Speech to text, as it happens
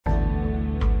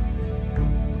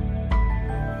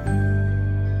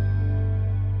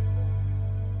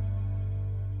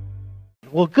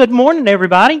Well, good morning,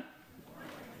 everybody.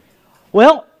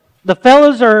 Well, the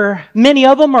fellas many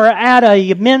of them are at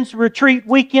a men's retreat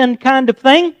weekend kind of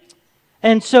thing.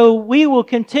 And so we will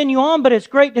continue on, but it's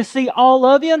great to see all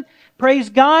of you. Praise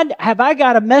God. Have I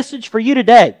got a message for you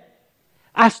today?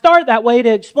 I start that way to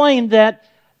explain that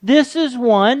this is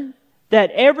one that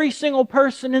every single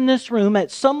person in this room at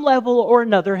some level or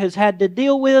another has had to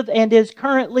deal with and is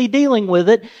currently dealing with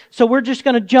it. So we're just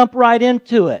going to jump right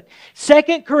into it.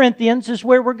 2 Corinthians is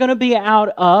where we're going to be out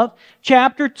of.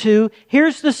 Chapter 2.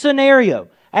 Here's the scenario.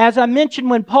 As I mentioned,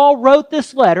 when Paul wrote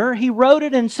this letter, he wrote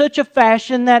it in such a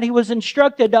fashion that he was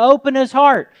instructed to open his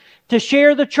heart, to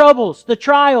share the troubles, the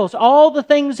trials, all the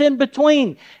things in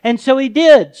between. And so he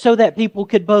did, so that people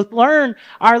could both learn.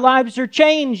 Our lives are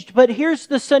changed. But here's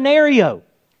the scenario.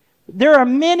 There are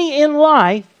many in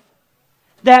life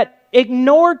that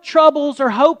ignore troubles or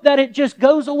hope that it just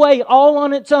goes away all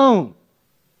on its own.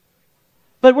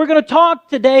 But we're going to talk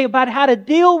today about how to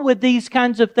deal with these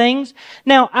kinds of things.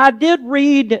 Now, I did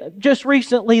read just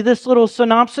recently this little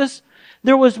synopsis.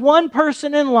 There was one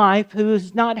person in life who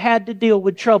has not had to deal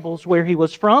with troubles where he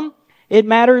was from. It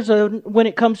matters when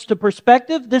it comes to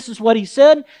perspective. This is what he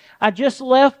said. I just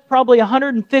left probably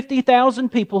 150,000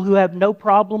 people who have no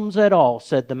problems at all,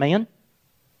 said the man.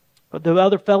 But the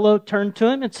other fellow turned to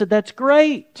him and said, "That's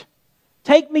great.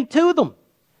 Take me to them."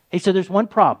 He said, "There's one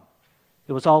problem.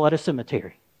 It was all at a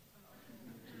cemetery."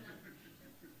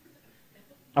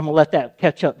 I'm going to let that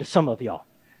catch up to some of y'all.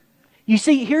 You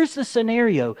see, here's the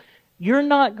scenario. You're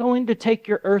not going to take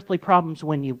your earthly problems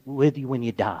with you when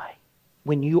you die,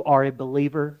 when you are a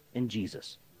believer in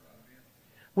Jesus.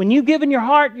 When you've given your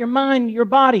heart, your mind, your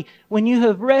body, when you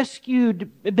have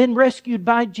been rescued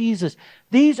by Jesus,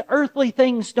 these earthly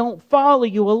things don't follow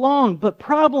you along. But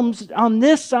problems on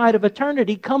this side of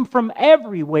eternity come from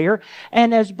everywhere.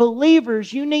 And as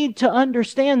believers, you need to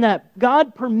understand that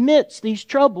God permits these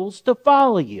troubles to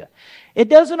follow you. It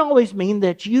doesn't always mean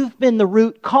that you've been the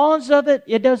root cause of it.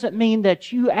 It doesn't mean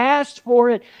that you asked for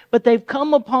it, but they've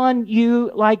come upon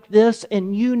you like this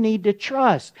and you need to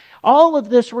trust. All of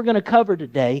this we're going to cover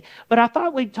today, but I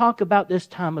thought we'd talk about this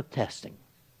time of testing.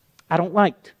 I don't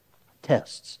like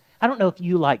tests. I don't know if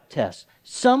you like tests.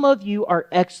 Some of you are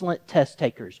excellent test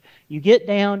takers. You get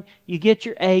down, you get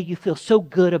your A, you feel so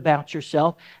good about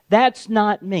yourself. That's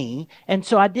not me. And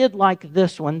so I did like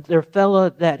this one. Their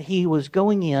fellow that he was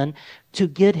going in to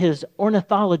get his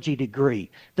ornithology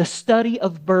degree, the study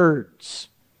of birds.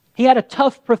 He had a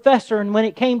tough professor, and when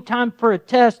it came time for a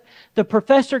test, the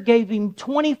professor gave him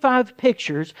 25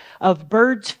 pictures of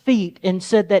birds' feet and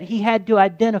said that he had to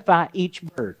identify each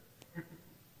bird.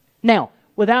 Now,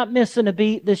 without missing a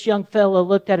beat, this young fellow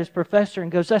looked at his professor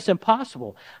and goes, "That's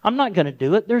impossible. I'm not going to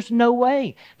do it. There's no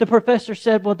way." The professor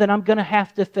said, "Well, then I'm going to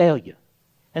have to fail you."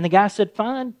 And the guy said,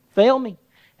 "Fine, fail me."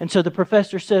 And so the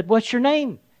professor said, "What's your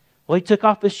name?" Well, he took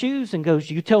off his shoes and goes,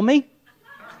 "You tell me."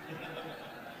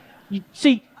 You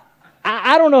see,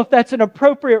 I don't know if that's an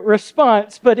appropriate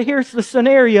response, but here's the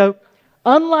scenario.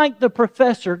 Unlike the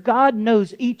professor, God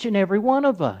knows each and every one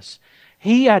of us.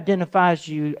 He identifies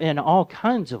you in all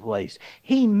kinds of ways.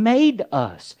 He made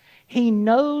us. He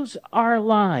knows our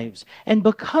lives. And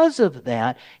because of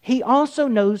that, He also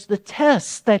knows the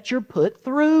tests that you're put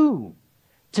through.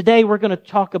 Today, we're going to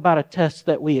talk about a test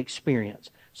that we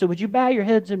experience. So would you bow your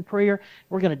heads in prayer?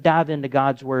 We're going to dive into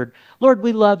God's Word. Lord,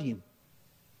 we love You.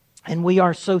 And we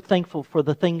are so thankful for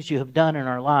the things You have done in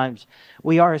our lives.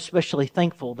 We are especially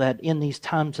thankful that in these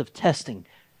times of testing,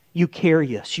 You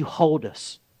carry us, You hold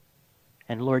us.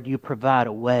 And Lord, You provide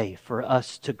a way for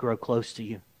us to grow close to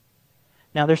You.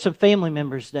 Now, there's some family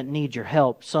members that need Your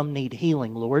help. Some need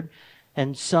healing, Lord.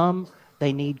 And some,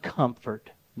 they need comfort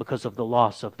because of the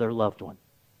loss of their loved one.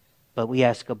 But we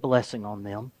ask a blessing on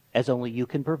them as only You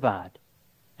can provide.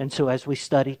 And so as we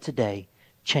study today,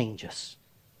 change us,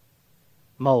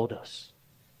 mold us,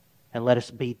 and let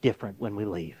us be different when we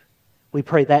leave. We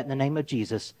pray that in the name of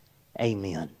Jesus.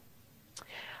 Amen.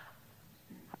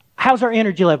 How's our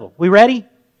energy level? We ready?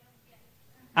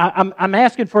 I'm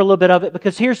asking for a little bit of it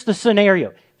because here's the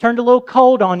scenario. Turned a little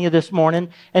cold on you this morning,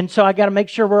 and so I got to make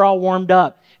sure we're all warmed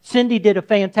up. Cindy did a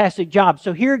fantastic job.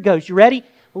 So here it goes. You ready?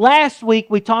 Last week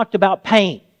we talked about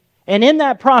pain. And in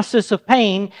that process of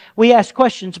pain, we asked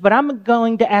questions, but I'm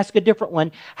going to ask a different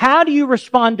one. How do you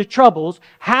respond to troubles?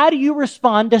 How do you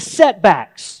respond to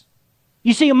setbacks?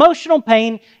 You see, emotional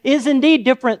pain is indeed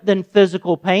different than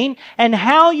physical pain, and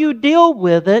how you deal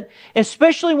with it,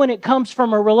 especially when it comes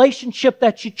from a relationship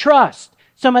that you trust,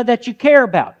 somebody that you care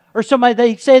about, or somebody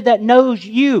they say that knows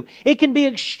you, it can be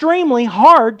extremely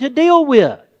hard to deal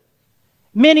with.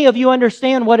 Many of you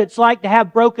understand what it's like to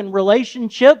have broken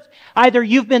relationships. Either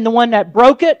you've been the one that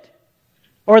broke it,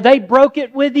 or they broke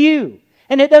it with you.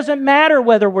 And it doesn't matter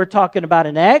whether we're talking about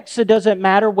an ex, it doesn't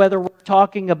matter whether we're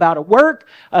talking about a work,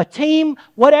 a team,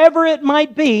 whatever it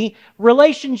might be,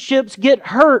 relationships get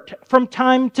hurt from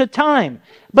time to time.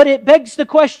 But it begs the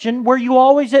question, were you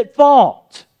always at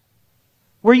fault?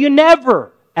 Were you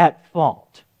never at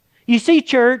fault? You see,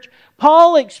 church,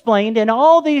 Paul explained in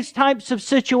all these types of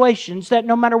situations that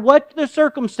no matter what the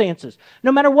circumstances,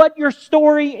 no matter what your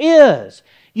story is,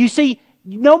 you see,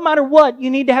 no matter what, you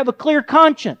need to have a clear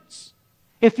conscience.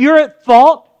 If you're at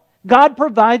fault, God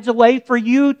provides a way for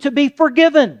you to be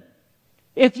forgiven.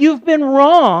 If you've been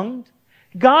wronged,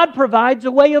 God provides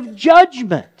a way of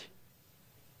judgment.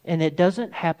 And it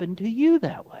doesn't happen to you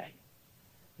that way.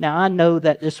 Now, I know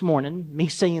that this morning, me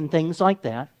saying things like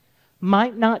that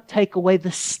might not take away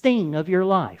the sting of your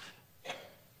life.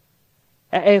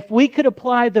 If we could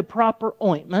apply the proper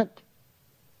ointment,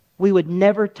 we would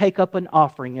never take up an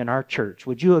offering in our church.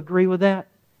 Would you agree with that?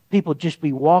 People just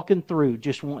be walking through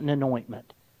just wanting an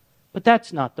ointment. But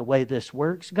that's not the way this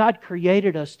works. God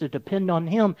created us to depend on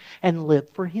Him and live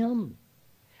for Him.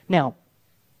 Now,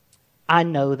 I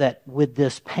know that with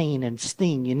this pain and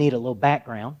sting, you need a little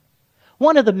background.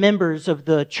 One of the members of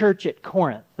the church at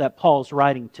Corinth that Paul's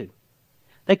writing to,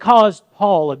 they caused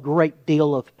Paul a great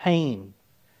deal of pain.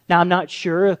 Now, I'm not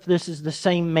sure if this is the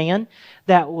same man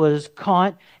that was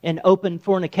caught in open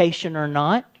fornication or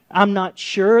not. I'm not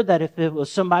sure that if it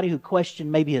was somebody who questioned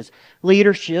maybe his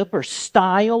leadership or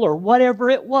style or whatever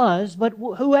it was, but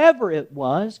whoever it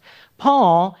was,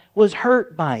 Paul was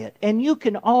hurt by it. And you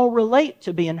can all relate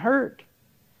to being hurt.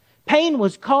 Pain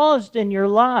was caused in your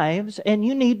lives and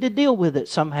you need to deal with it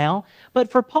somehow.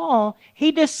 But for Paul,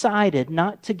 he decided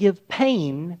not to give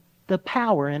pain the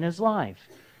power in his life.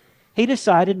 He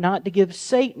decided not to give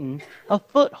Satan a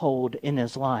foothold in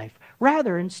his life.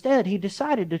 Rather, instead, he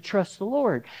decided to trust the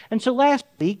Lord. And so last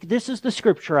week, this is the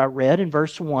scripture I read in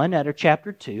verse 1 out of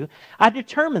chapter 2. I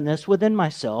determined this within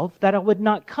myself, that I would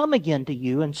not come again to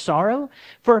you in sorrow.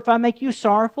 For if I make you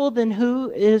sorrowful, then who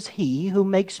is he who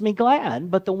makes me glad,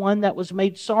 but the one that was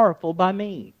made sorrowful by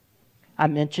me? I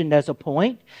mentioned as a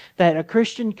point that a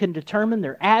Christian can determine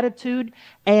their attitude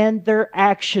and their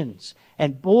actions.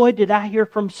 And boy, did I hear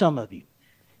from some of you.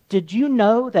 Did you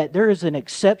know that there is an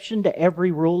exception to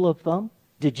every rule of thumb?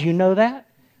 Did you know that?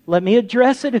 Let me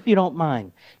address it if you don't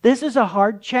mind. This is a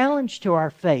hard challenge to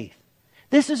our faith.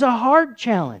 This is a hard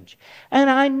challenge. And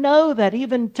I know that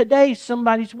even today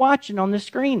somebody's watching on the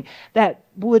screen that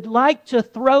would like to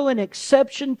throw an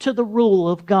exception to the rule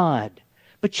of God.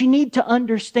 But you need to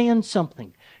understand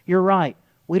something. You're right.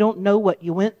 We don't know what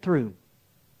you went through.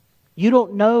 You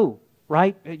don't know,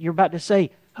 right? You're about to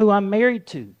say who I'm married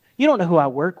to. You don't know who I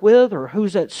work with or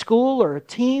who's at school or a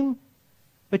team.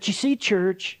 But you see,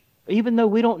 church, even though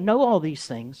we don't know all these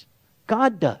things,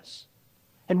 God does.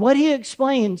 And what He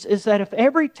explains is that if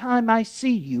every time I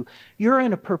see you, you're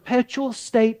in a perpetual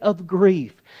state of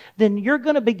grief, then you're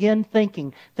going to begin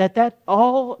thinking that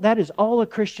that is all a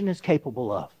Christian is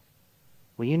capable of.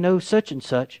 Well, you know such and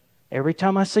such. Every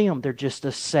time I see them, they're just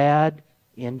a sad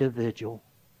individual.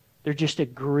 They're just a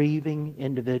grieving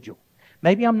individual.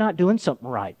 Maybe I'm not doing something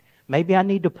right. Maybe I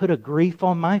need to put a grief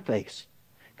on my face.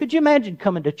 Could you imagine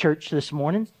coming to church this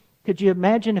morning? Could you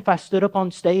imagine if I stood up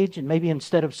on stage and maybe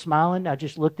instead of smiling, I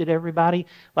just looked at everybody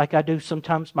like I do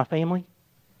sometimes my family?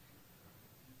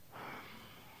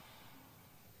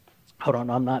 Hold on,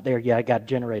 I'm not there yet. I got to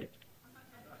generate it.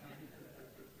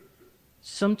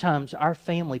 Sometimes our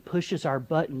family pushes our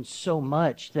buttons so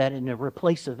much that in a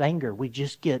replace of anger, we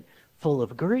just get full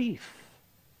of grief.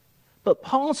 But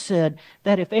Paul said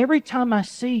that if every time I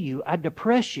see you, I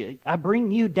depress you, I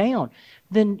bring you down,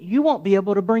 then you won't be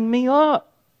able to bring me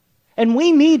up. And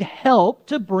we need help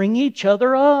to bring each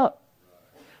other up.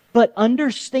 But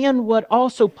understand what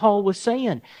also Paul was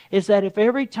saying, is that if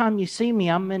every time you see me,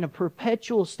 I'm in a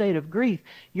perpetual state of grief,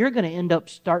 you're going to end up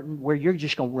starting where you're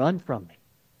just going to run from me.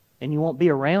 And you won't be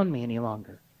around me any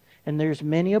longer. And there's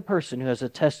many a person who has a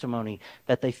testimony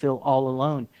that they feel all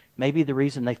alone. Maybe the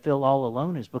reason they feel all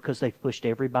alone is because they've pushed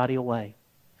everybody away.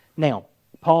 Now,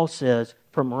 Paul says,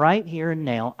 from right here and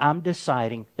now, I'm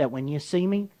deciding that when you see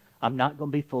me, I'm not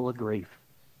going to be full of grief.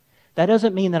 That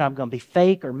doesn't mean that I'm going to be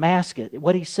fake or mask it.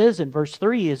 What he says in verse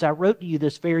 3 is, I wrote to you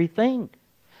this very thing,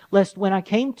 lest when I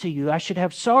came to you, I should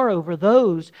have sorrow over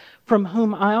those from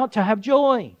whom I ought to have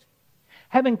joy.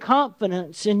 Having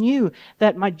confidence in you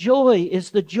that my joy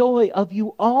is the joy of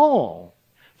you all.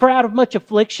 For out of much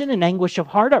affliction and anguish of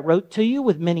heart I wrote to you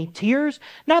with many tears,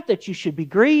 not that you should be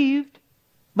grieved,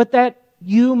 but that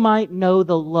you might know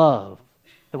the love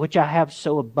which I have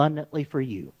so abundantly for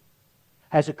you.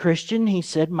 As a Christian, he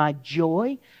said, my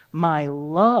joy, my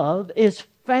love is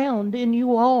found in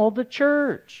you all, the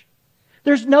church.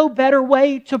 There's no better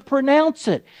way to pronounce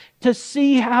it, to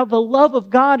see how the love of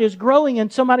God is growing in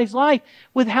somebody's life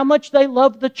with how much they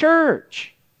love the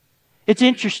church. It's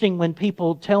interesting when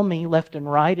people tell me left and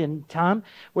right in time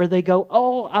where they go,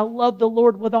 oh, I love the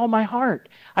Lord with all my heart.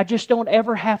 I just don't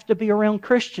ever have to be around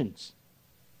Christians.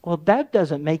 Well, that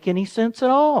doesn't make any sense at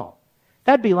all.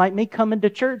 That'd be like me coming to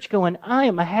church going, I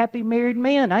am a happy married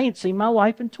man. I ain't seen my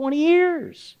wife in 20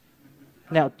 years.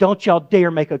 Now, don't y'all dare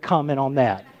make a comment on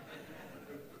that.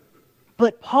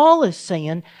 But Paul is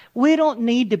saying we don't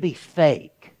need to be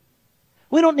fake.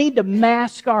 We don't need to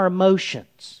mask our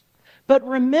emotions. But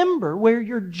remember where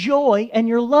your joy and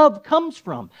your love comes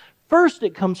from. First,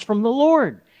 it comes from the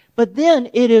Lord. But then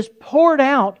it is poured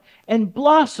out and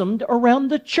blossomed around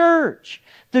the church.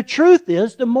 The truth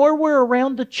is, the more we're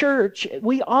around the church,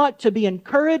 we ought to be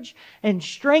encouraged and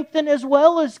strengthened as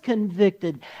well as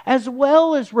convicted, as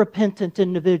well as repentant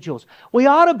individuals. We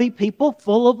ought to be people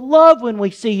full of love when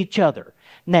we see each other.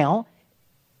 Now,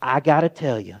 I got to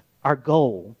tell you, our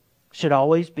goal should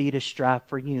always be to strive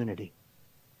for unity.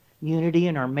 Unity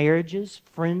in our marriages,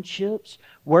 friendships,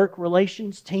 work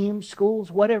relations, teams, schools,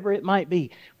 whatever it might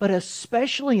be. But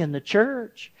especially in the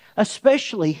church.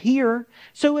 Especially here.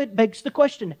 So it begs the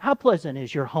question, how pleasant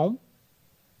is your home?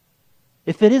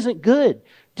 If it isn't good,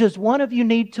 does one of you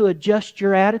need to adjust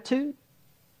your attitude?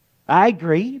 I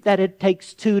agree that it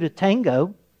takes two to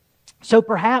tango. So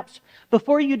perhaps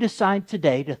before you decide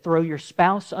today to throw your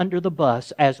spouse under the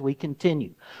bus as we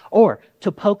continue, or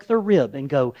to poke their rib and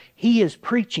go, he is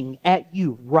preaching at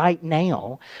you right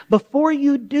now, before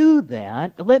you do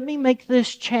that, let me make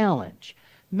this challenge.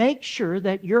 Make sure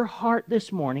that your heart this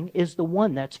morning is the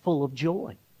one that's full of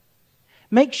joy.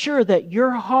 Make sure that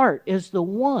your heart is the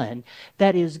one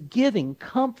that is giving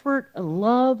comfort and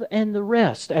love and the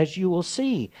rest, as you will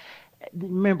see.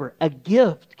 Remember, a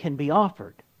gift can be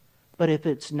offered, but if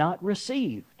it's not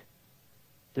received,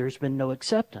 there's been no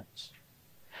acceptance.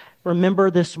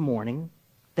 Remember this morning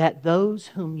that those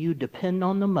whom you depend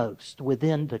on the most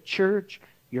within the church,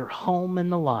 your home,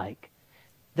 and the like,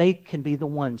 they can be the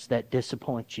ones that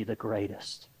disappoint you the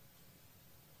greatest.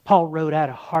 Paul wrote out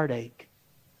a heartache.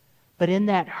 But in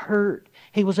that hurt,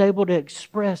 he was able to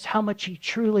express how much he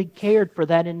truly cared for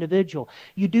that individual.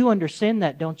 You do understand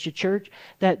that, don't you, church?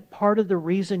 That part of the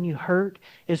reason you hurt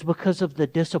is because of the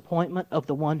disappointment of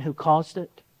the one who caused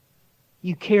it.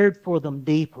 You cared for them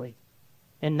deeply.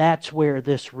 And that's where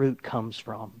this root comes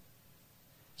from.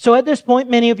 So at this point,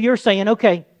 many of you are saying,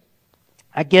 okay,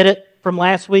 I get it from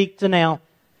last week to now.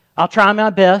 I'll try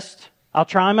my best. I'll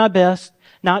try my best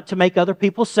not to make other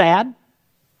people sad.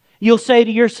 You'll say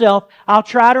to yourself, I'll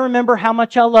try to remember how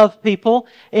much I love people,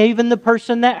 even the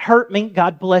person that hurt me,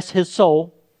 God bless his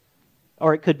soul.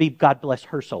 Or it could be God bless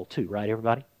her soul too, right,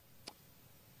 everybody?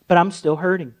 But I'm still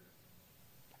hurting.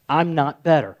 I'm not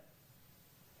better.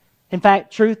 In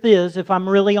fact, truth is, if I'm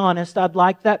really honest, I'd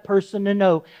like that person to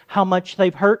know how much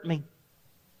they've hurt me.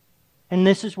 And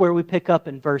this is where we pick up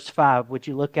in verse 5. Would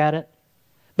you look at it?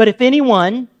 But if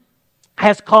anyone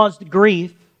has caused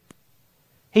grief,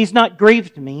 he's not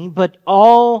grieved me, but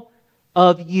all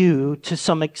of you to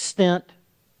some extent,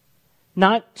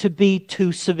 not to be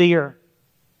too severe.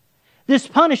 This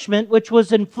punishment, which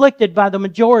was inflicted by the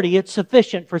majority, it's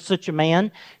sufficient for such a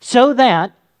man, so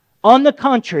that, on the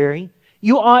contrary,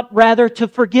 you ought rather to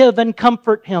forgive and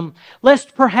comfort him,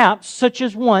 lest perhaps such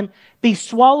as one be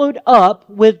swallowed up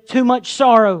with too much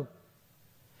sorrow.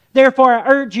 Therefore, I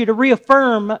urge you to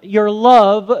reaffirm your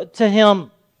love to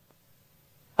him.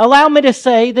 Allow me to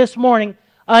say this morning,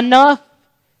 enough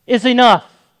is enough.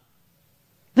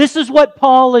 This is what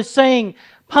Paul is saying.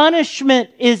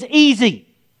 Punishment is easy.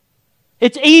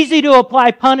 It's easy to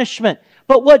apply punishment.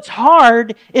 But what's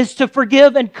hard is to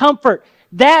forgive and comfort.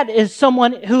 That is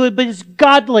someone who is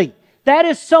godly. That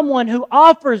is someone who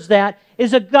offers that,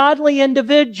 is a godly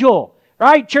individual.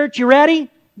 Right, church, you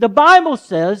ready? The Bible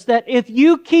says that if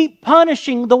you keep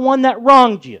punishing the one that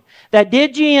wronged you, that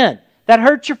did you in, that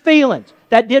hurt your feelings,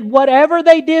 that did whatever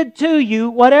they did to you,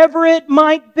 whatever it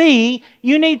might be,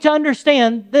 you need to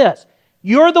understand this.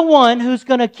 You're the one who's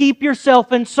going to keep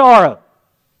yourself in sorrow.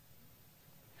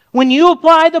 When you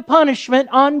apply the punishment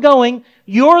ongoing,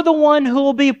 you're the one who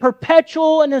will be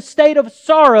perpetual in a state of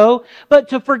sorrow, but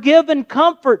to forgive and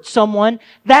comfort someone,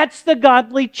 that's the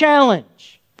godly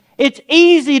challenge. It's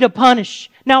easy to punish.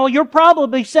 Now, you're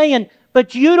probably saying,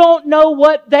 but you don't know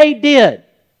what they did.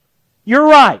 You're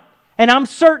right. And I'm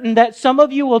certain that some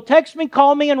of you will text me,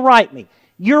 call me, and write me.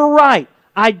 You're right.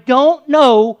 I don't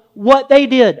know what they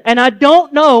did, and I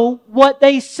don't know what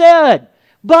they said.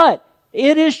 But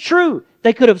it is true.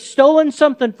 They could have stolen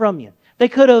something from you. They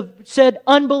could have said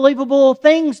unbelievable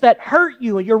things that hurt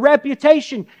you, your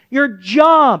reputation, your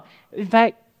job. In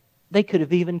fact, they could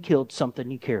have even killed something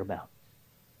you care about.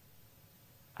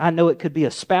 I know it could be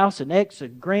a spouse, an ex, a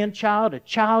grandchild, a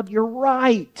child. You're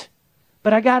right.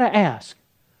 But I got to ask,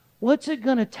 what's it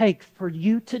going to take for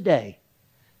you today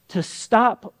to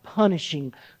stop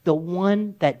punishing the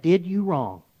one that did you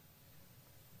wrong?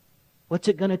 What's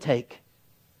it going to take?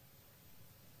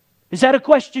 Is that a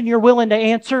question you're willing to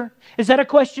answer? Is that a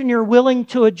question you're willing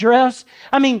to address?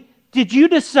 I mean, did you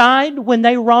decide when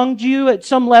they wronged you at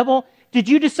some level, did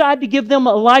you decide to give them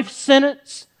a life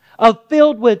sentence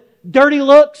filled with dirty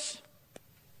looks,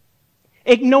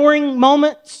 ignoring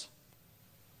moments,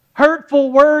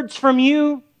 hurtful words from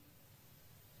you?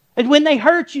 And when they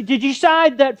hurt you, did you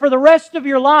decide that for the rest of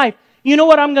your life, you know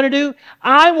what I'm going to do?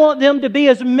 I want them to be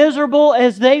as miserable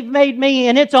as they've made me,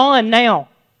 and it's on now.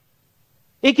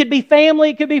 It could be family,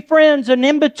 it could be friends, and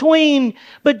in between.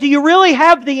 But do you really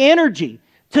have the energy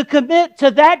to commit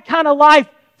to that kind of life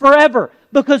forever?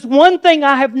 Because one thing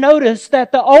I have noticed,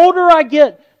 that the older I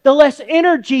get, the less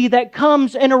energy that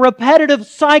comes in a repetitive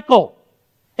cycle.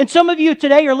 And some of you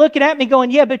today are looking at me going,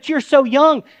 yeah, but you're so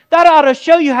young. That ought to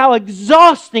show you how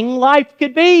exhausting life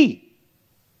could be.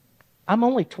 I'm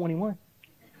only 21.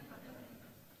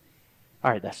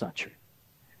 All right, that's not true.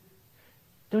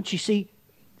 Don't you see?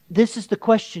 This is the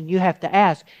question you have to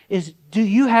ask, is do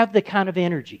you have the kind of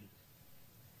energy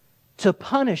to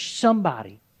punish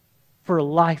somebody for a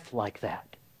life like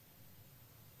that?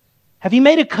 Have you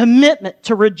made a commitment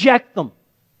to reject them?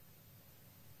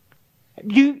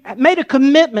 You made a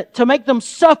commitment to make them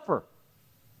suffer?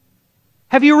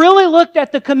 Have you really looked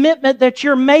at the commitment that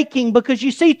you're making? Because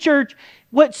you see, church,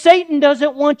 what Satan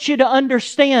doesn't want you to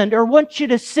understand or want you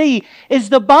to see is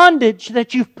the bondage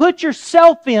that you've put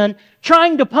yourself in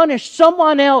trying to punish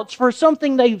someone else for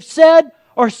something they've said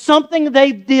or something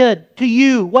they did to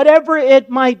you, whatever it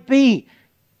might be.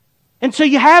 And so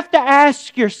you have to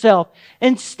ask yourself,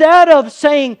 instead of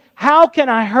saying, how can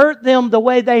I hurt them the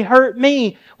way they hurt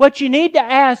me? What you need to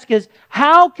ask is,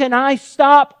 how can I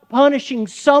stop punishing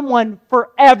someone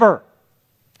forever?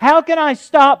 How can I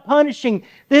stop punishing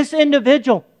this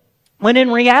individual when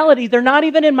in reality they're not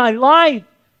even in my life?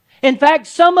 In fact,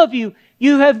 some of you,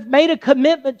 you have made a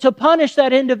commitment to punish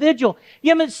that individual. You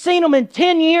haven't seen them in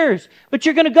 10 years, but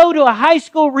you're going to go to a high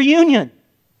school reunion.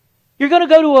 You're going to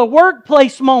go to a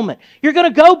workplace moment. You're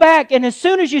going to go back, and as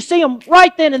soon as you see them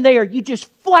right then and there, you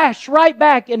just flash right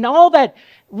back, and all that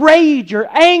rage or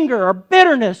anger or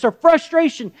bitterness or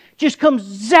frustration just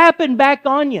comes zapping back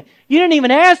on you. You didn't even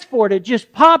ask for it. It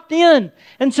just popped in.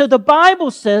 And so the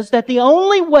Bible says that the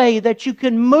only way that you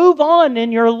can move on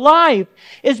in your life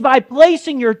is by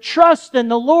placing your trust in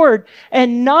the Lord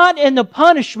and not in the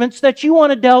punishments that you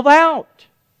want to delve out.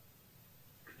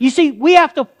 You see, we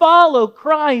have to follow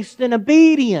Christ in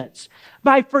obedience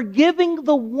by forgiving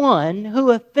the one who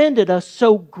offended us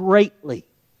so greatly.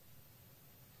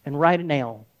 And right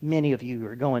now, many of you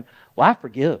are going, well, I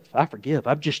forgive.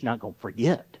 I'm just not going to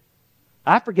forget.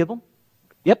 I forgive them.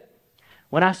 Yep.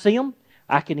 When I see them,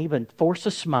 I can even force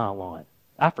a smile on.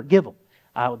 I forgive them.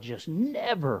 I'll just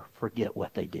never forget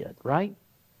what they did, right?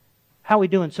 How are we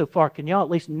doing so far? Can y'all at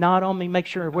least nod on me, make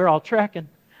sure we're all tracking?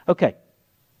 Okay.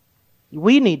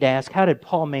 We need to ask, how did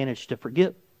Paul manage to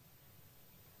forgive?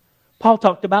 Paul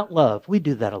talked about love. We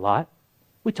do that a lot.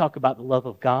 We talk about the love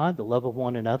of God, the love of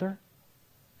one another.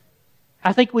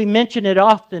 I think we mention it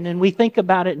often, and we think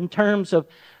about it in terms of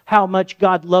how much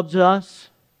God loves us.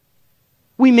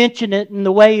 We mention it in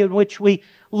the way in which we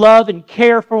love and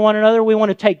care for one another. We want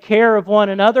to take care of one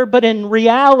another. But in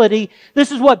reality,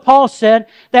 this is what Paul said,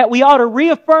 that we ought to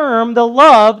reaffirm the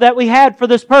love that we had for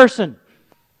this person.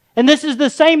 And this is the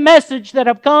same message that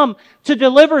I've come to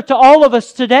deliver to all of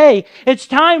us today. It's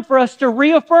time for us to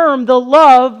reaffirm the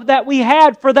love that we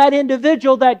had for that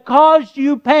individual that caused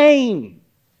you pain.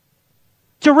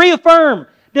 To reaffirm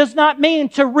does not mean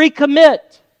to recommit.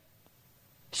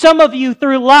 Some of you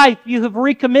through life, you have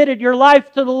recommitted your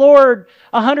life to the Lord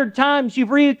 100 times. You've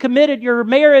recommitted your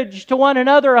marriage to one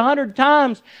another 100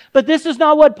 times. But this is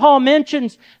not what Paul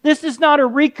mentions. This is not a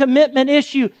recommitment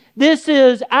issue. This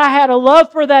is, I had a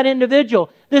love for that individual.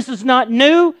 This is not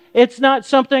new. It's not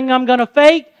something I'm going to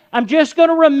fake. I'm just going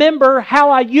to remember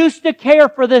how I used to care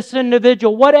for this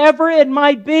individual, whatever it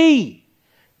might be.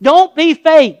 Don't be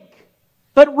fake,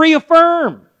 but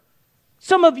reaffirm.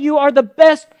 Some of you are the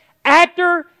best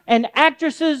actor and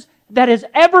actresses that has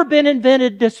ever been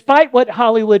invented, despite what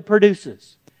Hollywood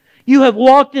produces. You have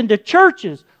walked into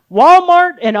churches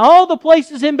Walmart and all the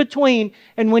places in between.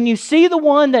 And when you see the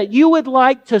one that you would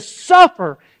like to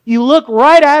suffer, you look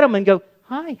right at them and go,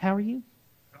 "Hi, how are you?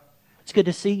 It's good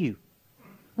to see you."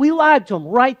 We lied to them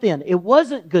right then. It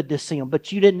wasn't good to see them,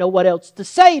 but you didn't know what else to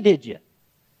say, did you?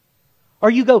 Or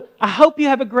you go, "I hope you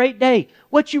have a great day."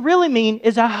 What you really mean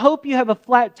is, "I hope you have a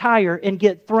flat tire and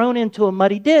get thrown into a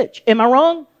muddy ditch." Am I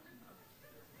wrong?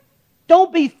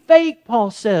 Don't be fake, Paul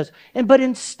says. But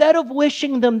instead of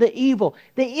wishing them the evil,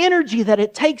 the energy that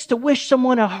it takes to wish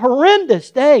someone a horrendous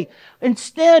day,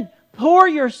 instead pour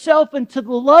yourself into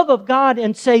the love of God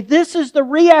and say, "This is the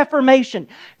reaffirmation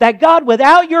that God,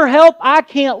 without your help, I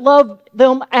can't love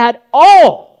them at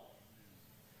all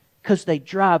because they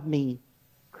drive me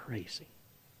crazy."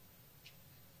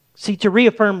 See, to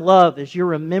reaffirm love is you're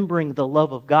remembering the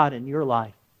love of God in your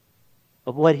life,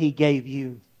 of what He gave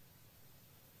you.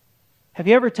 Have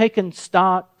you ever taken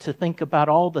stock to think about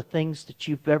all the things that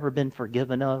you've ever been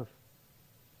forgiven of?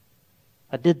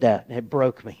 I did that and it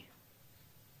broke me.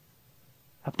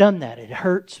 I've done that. It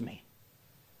hurts me.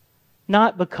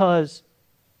 Not because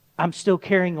I'm still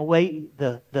carrying away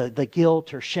the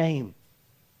guilt or shame,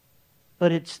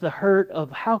 but it's the hurt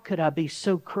of, how could I be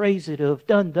so crazy to have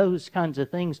done those kinds of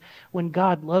things when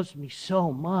God loves me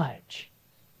so much?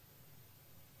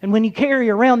 And when you carry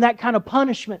around that kind of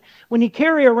punishment, when you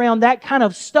carry around that kind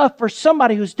of stuff for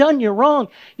somebody who's done you wrong,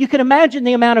 you can imagine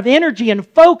the amount of energy and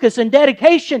focus and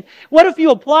dedication. What if you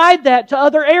applied that to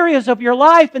other areas of your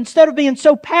life? Instead of being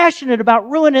so passionate about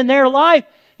ruining their life,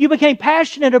 you became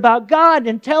passionate about God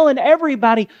and telling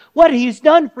everybody what He's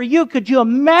done for you. Could you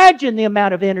imagine the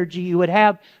amount of energy you would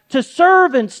have to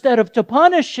serve instead of to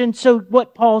punish? And so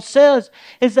what Paul says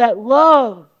is that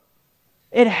love,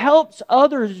 it helps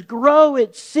others grow.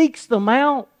 It seeks them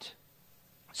out.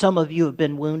 Some of you have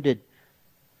been wounded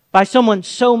by someone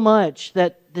so much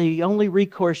that the only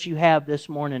recourse you have this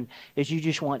morning is you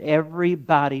just want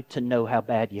everybody to know how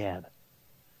bad you have it.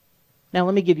 Now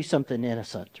let me give you something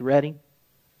innocent. You ready?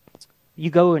 You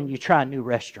go and you try a new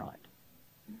restaurant.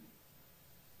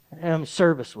 And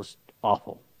service was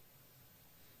awful.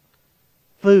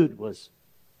 Food was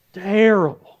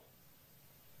terrible.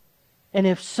 And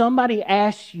if somebody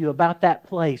asks you about that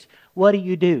place, what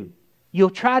do? You'll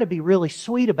try to be really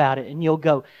sweet about it and you'll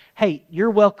go, "Hey, you're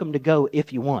welcome to go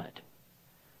if you want.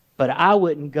 But I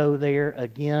wouldn't go there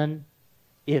again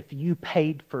if you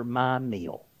paid for my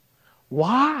meal."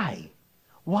 Why?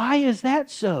 Why is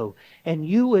that so? And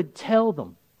you would tell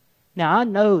them. Now, I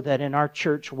know that in our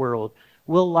church world,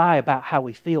 we'll lie about how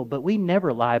we feel, but we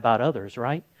never lie about others,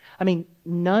 right? I mean,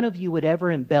 none of you would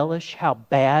ever embellish how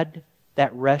bad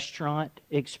that restaurant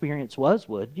experience was,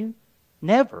 would you?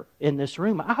 Never in this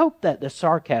room. I hope that the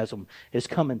sarcasm is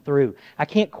coming through. I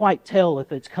can't quite tell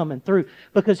if it's coming through,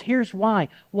 because here's why.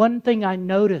 One thing I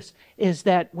notice is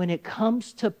that when it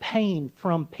comes to pain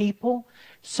from people,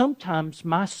 sometimes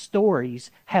my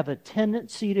stories have a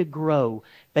tendency to grow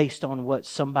based on what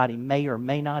somebody may or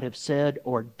may not have said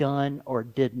or done or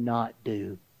did not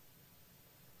do.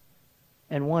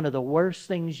 And one of the worst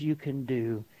things you can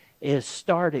do is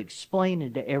start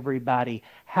explaining to everybody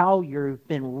how you've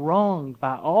been wronged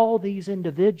by all these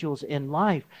individuals in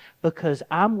life, because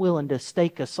I'm willing to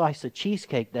stake a slice of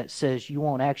cheesecake that says you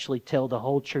won't actually tell the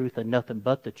whole truth and nothing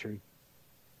but the truth.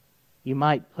 You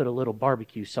might put a little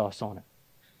barbecue sauce on it,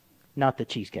 not the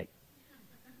cheesecake.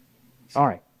 All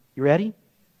right, you ready?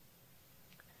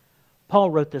 Paul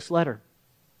wrote this letter.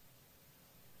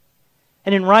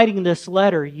 And in writing this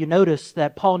letter, you notice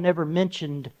that Paul never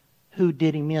mentioned who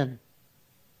did him in.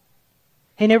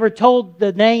 He never told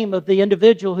the name of the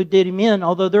individual who did him in,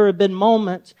 although there have been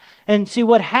moments. And see,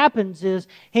 what happens is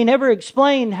he never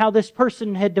explained how this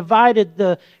person had divided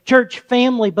the church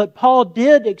family, but Paul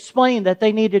did explain that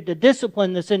they needed to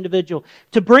discipline this individual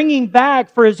to bring him back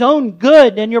for his own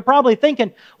good. And you're probably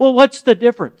thinking, well, what's the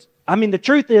difference? I mean, the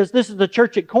truth is, this is the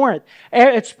church at Corinth.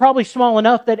 It's probably small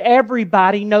enough that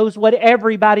everybody knows what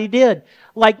everybody did.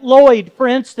 Like Lloyd, for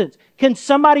instance. Can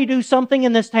somebody do something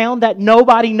in this town that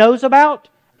nobody knows about?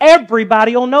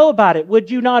 Everybody will know about it. Would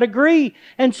you not agree?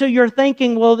 And so you're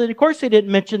thinking, well, of course he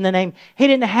didn't mention the name. He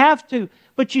didn't have to.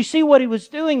 But you see, what he was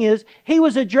doing is he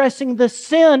was addressing the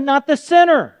sin, not the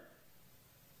sinner.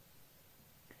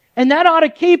 And that ought to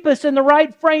keep us in the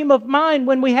right frame of mind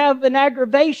when we have an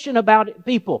aggravation about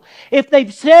people. If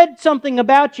they've said something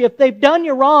about you, if they've done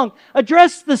you wrong,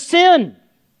 address the sin.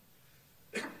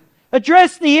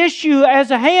 Address the issue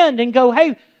as a hand and go,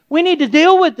 hey, we need to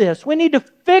deal with this. We need to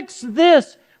fix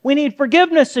this. We need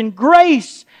forgiveness and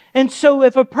grace. And so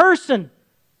if a person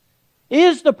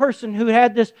is the person who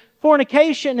had this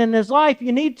fornication in his life,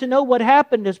 you need to know what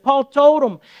happened. As Paul told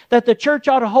them that the church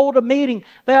ought to hold a meeting,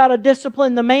 they ought to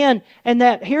discipline the man, and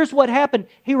that here's what happened.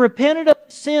 He repented of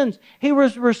his sins. He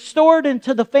was restored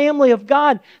into the family of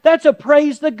God. That's a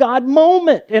praise the God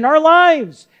moment in our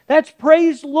lives. That's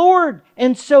praise Lord.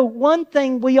 And so one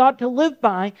thing we ought to live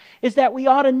by is that we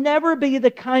ought to never be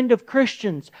the kind of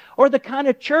Christians, or the kind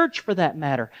of church for that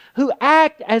matter, who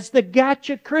act as the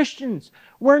gotcha Christians.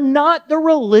 We're not the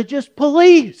religious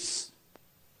police.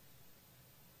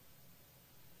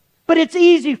 But it's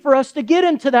easy for us to get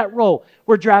into that role.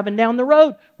 We're driving down the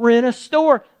road. We're in a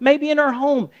store, maybe in our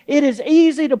home. It is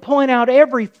easy to point out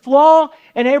every flaw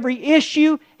and every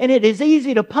issue, and it is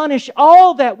easy to punish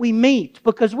all that we meet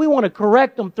because we want to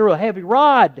correct them through a heavy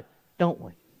rod, don't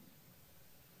we?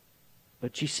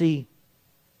 But you see,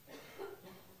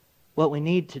 what we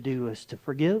need to do is to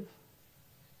forgive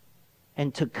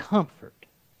and to comfort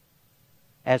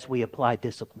as we apply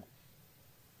discipline.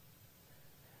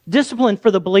 Discipline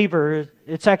for the believer,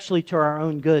 it's actually to our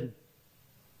own good.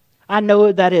 I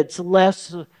know that it's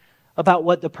less about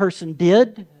what the person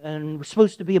did, and we're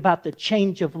supposed to be about the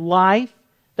change of life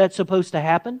that's supposed to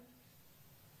happen.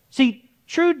 See,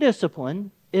 true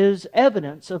discipline is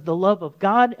evidence of the love of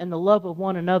God and the love of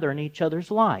one another in each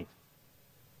other's life.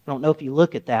 I don't know if you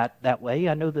look at that way.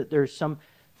 I know that there's some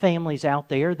families out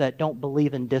there that don't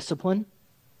believe in discipline.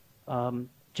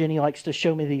 Jenny likes to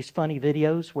show me these funny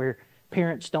videos where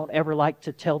parents don't ever like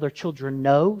to tell their children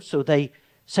no, so they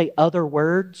say other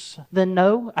words than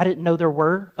no. I didn't know there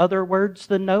were other words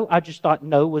than no. I just thought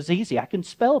no was easy. I can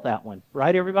spell that one,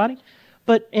 right, everybody?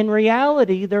 But in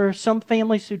reality, there are some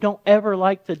families who don't ever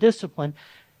like to discipline,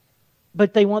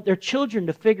 but they want their children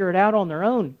to figure it out on their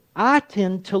own. I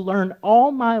tend to learn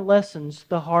all my lessons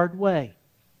the hard way.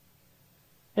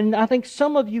 And I think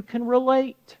some of you can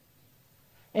relate.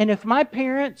 And if my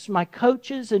parents, my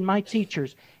coaches, and my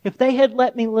teachers, if they had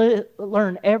let me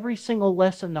learn every single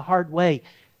lesson the hard way,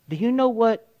 do you know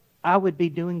what I would be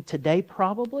doing today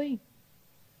probably?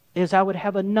 Is I would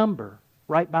have a number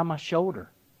right by my shoulder,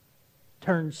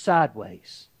 turned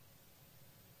sideways.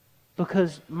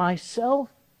 Because myself,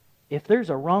 if there's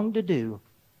a wrong to do,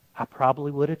 I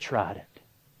probably would have tried it.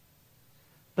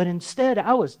 But instead,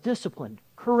 I was disciplined,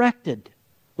 corrected.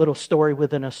 Little story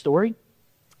within a story.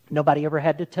 Nobody ever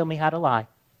had to tell me how to lie.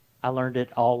 I learned it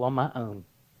all on my own.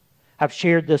 I've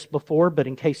shared this before, but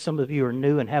in case some of you are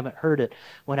new and haven't heard it,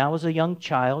 when I was a young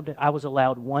child, I was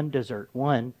allowed one dessert,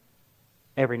 one,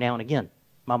 every now and again.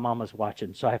 My mama's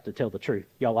watching, so I have to tell the truth.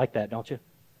 Y'all like that, don't you?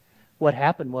 What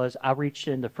happened was I reached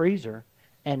in the freezer,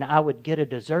 and I would get a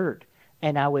dessert,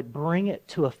 and I would bring it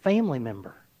to a family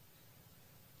member.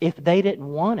 If they didn't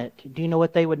want it, do you know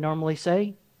what they would normally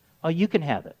say? Oh, you can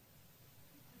have it.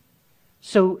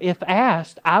 So if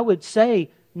asked, I would say,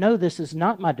 no, this is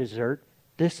not my dessert.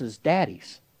 This is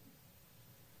Daddy's.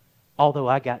 Although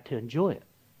I got to enjoy it.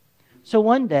 So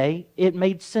one day, it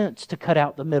made sense to cut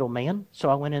out the middleman. So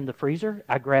I went in the freezer.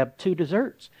 I grabbed 2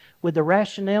 desserts with the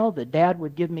rationale that Dad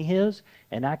would give me his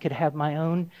and I could have my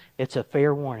own. It's a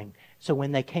fair warning. So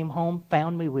when they came home,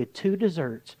 found me with 2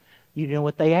 desserts. You know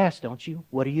what they asked, don't you?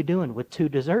 What are you doing with 2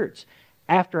 desserts?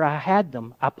 After I had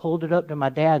them, I pulled it up to my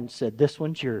dad and said, this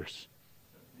one's yours.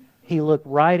 He looked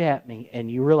right at me, and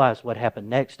you realize what happened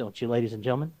next, don't you, ladies and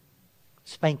gentlemen?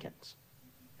 Spankings.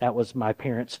 That was my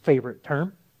parents' favorite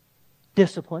term.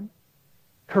 Discipline,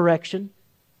 correction,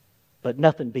 but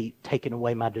nothing beat taking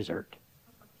away my dessert.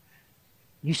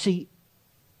 You see,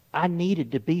 I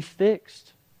needed to be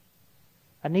fixed.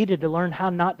 I needed to learn how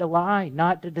not to lie,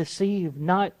 not to deceive,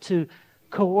 not to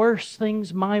coerce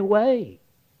things my way.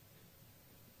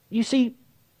 You see,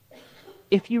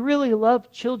 if you really love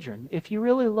children, if you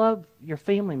really love your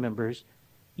family members,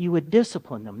 you would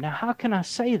discipline them. Now, how can I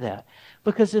say that?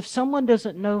 Because if someone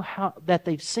doesn't know that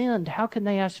they've sinned, how can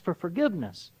they ask for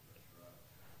forgiveness?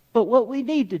 But what we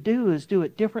need to do is do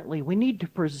it differently. We need to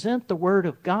present the Word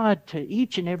of God to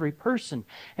each and every person.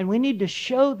 And we need to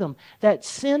show them that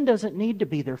sin doesn't need to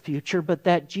be their future, but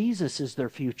that Jesus is their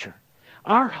future.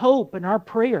 Our hope and our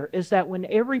prayer is that when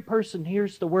every person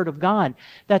hears the Word of God,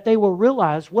 that they will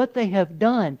realize what they have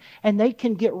done and they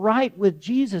can get right with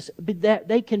Jesus, that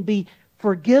they can be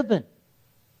forgiven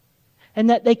and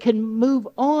that they can move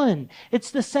on. It's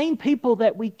the same people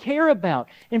that we care about.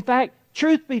 In fact,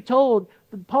 truth be told,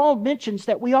 Paul mentions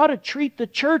that we ought to treat the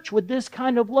church with this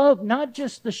kind of love, not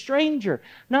just the stranger,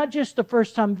 not just the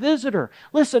first-time visitor.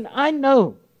 Listen, I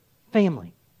know,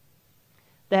 family,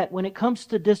 that when it comes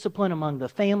to discipline among the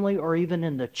family or even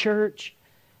in the church,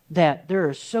 that there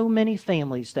are so many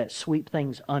families that sweep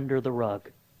things under the rug.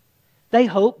 They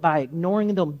hope by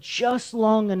ignoring them just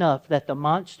long enough that the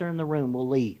monster in the room will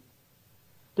leave.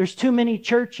 There's too many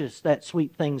churches that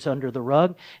sweep things under the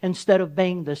rug instead of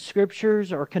obeying the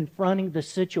Scriptures or confronting the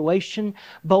situation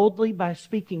boldly by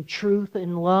speaking truth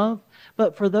in love.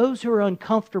 But for those who are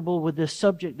uncomfortable with this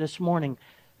subject this morning,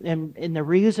 and the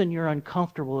reason you're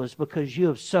uncomfortable is because you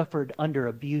have suffered under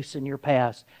abuse in your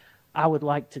past, I would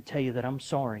like to tell you that I'm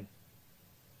sorry.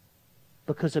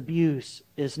 Because abuse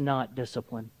is not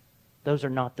discipline. Those are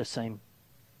not the same.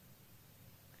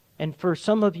 And for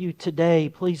some of you today,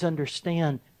 please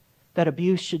understand that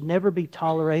abuse should never be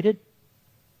tolerated.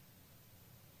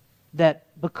 That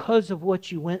because of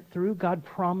what you went through, God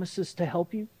promises to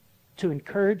help you, to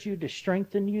encourage you, to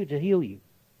strengthen you, to heal you.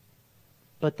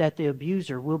 But that the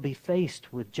abuser will be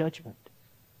faced with judgment.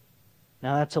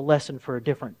 Now that's a lesson for a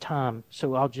different time,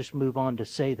 so I'll just move on to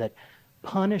say that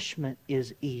punishment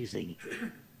is easy.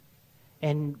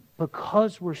 And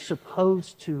because we're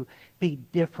supposed to be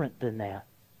different than that,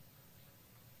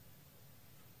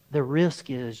 the risk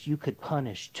is you could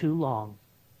punish too long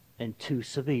and too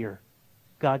severe.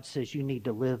 God says you need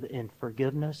to live in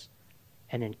forgiveness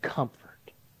and in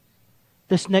comfort.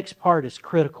 This next part is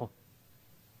critical.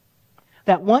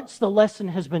 That once the lesson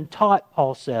has been taught,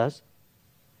 Paul says,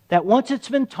 that once it's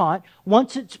been taught,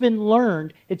 once it's been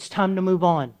learned, it's time to move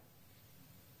on.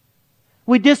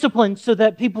 We discipline so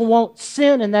that people won't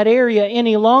sin in that area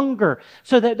any longer,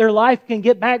 so that their life can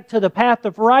get back to the path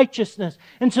of righteousness.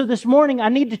 And so this morning I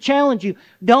need to challenge you.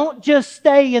 Don't just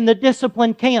stay in the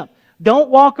discipline camp. Don't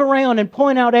walk around and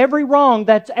point out every wrong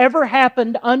that's ever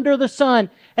happened under the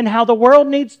sun and how the world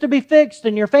needs to be fixed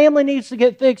and your family needs to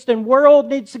get fixed and world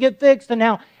needs to get fixed and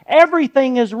how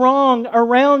everything is wrong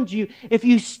around you. If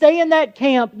you stay in that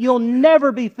camp, you'll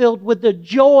never be filled with the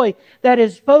joy that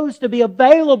is supposed to be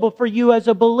available for you as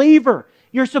a believer.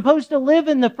 You're supposed to live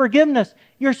in the forgiveness.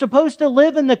 You're supposed to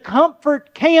live in the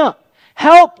comfort camp.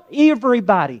 Help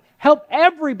everybody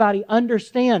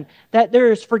understand that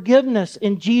there is forgiveness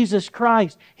in Jesus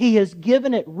Christ. He has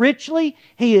given it richly.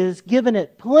 He has given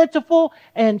it plentiful.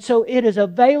 And so it is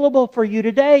available for you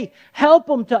today. Help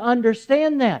them to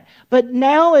understand that. But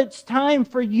now it's time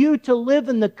for you to live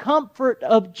in the comfort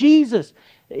of Jesus.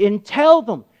 And tell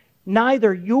them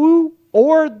neither you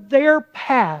or their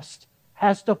past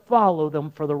has to follow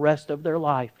them for the rest of their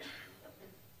life.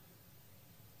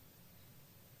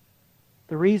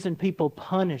 The reason people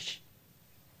punish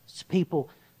people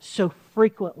so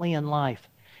frequently in life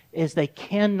is they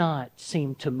cannot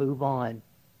seem to move on.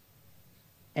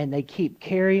 And they keep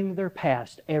carrying their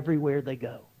past everywhere they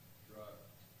go.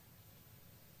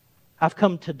 I've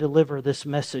come to deliver this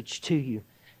message to you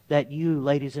that you,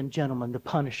 ladies and gentlemen, the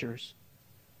punishers,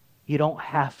 you don't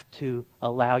have to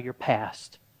allow your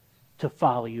past to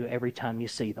follow you every time you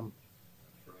see them.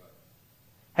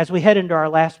 As we head into our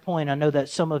last point, I know that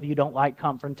some of you don't like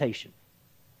confrontation.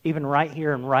 Even right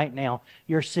here and right now,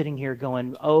 you're sitting here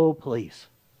going, oh, please.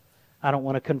 I don't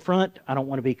want to confront. I don't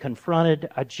want to be confronted.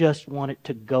 I just want it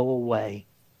to go away.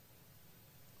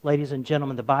 Ladies and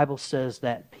gentlemen, the Bible says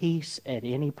that peace at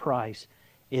any price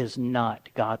is not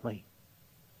godly.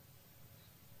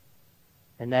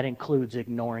 And that includes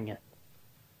ignoring it.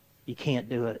 You can't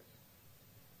do it.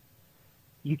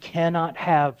 You cannot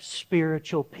have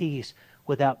spiritual peace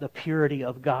without the purity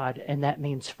of God, and that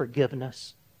means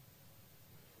forgiveness.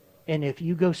 And if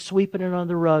you go sweeping it under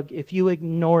the rug, if you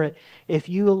ignore it, if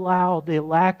you allow the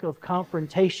lack of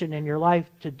confrontation in your life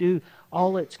to do,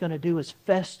 all it's going to do is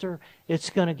fester, it's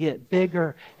going to get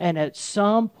bigger, and at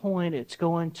some point it's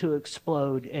going to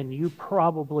explode, and you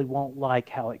probably won't like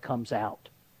how it comes out.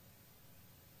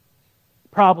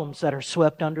 Problems that are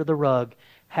swept under the rug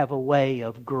have a way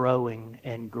of growing,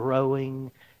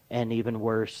 and even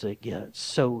worse it gets.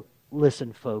 So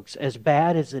listen, folks, as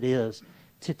bad as it is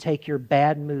to take your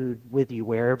bad mood with you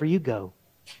wherever you go,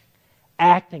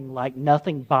 acting like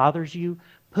nothing bothers you,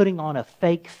 putting on a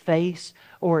fake face,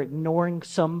 or ignoring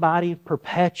somebody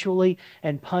perpetually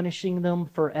and punishing them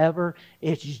forever,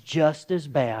 it's just as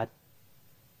bad.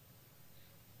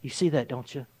 You see that,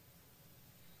 don't you?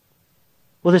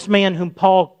 Well, this man whom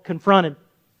Paul confronted,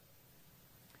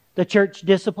 the church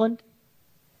disciplined,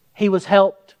 he was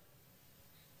helped.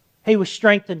 He was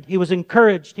strengthened. He was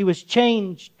encouraged. He was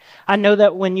changed. I know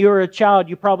that when you were a child,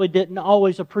 you probably didn't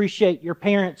always appreciate your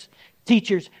parents,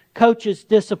 teachers, coaches'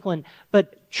 discipline.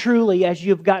 But truly, as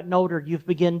you've gotten older, you've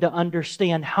begun to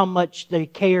understand how much they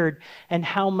cared and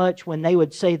how much when they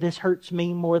would say, this hurts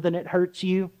me more than it hurts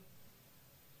you.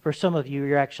 For some of you,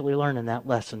 you're actually learning that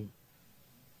lesson.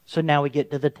 So now we get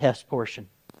to the test portion.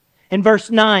 In verse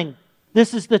 9,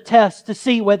 this is the test to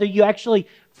see whether you actually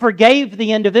forgave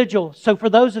the individual. So for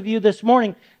those of you this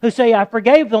morning who say, I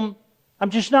forgave them, I'm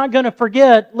just not going to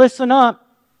forget, listen up.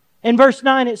 In verse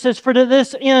 9 it says, "For to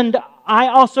this end I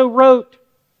also wrote,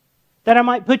 that I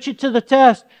might put you to the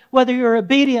test, whether you are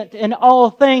obedient in all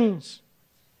things.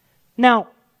 Now,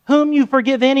 whom you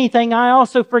forgive anything, I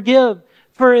also forgive.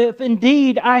 For if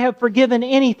indeed I have forgiven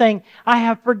anything, I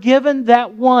have forgiven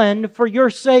that one for your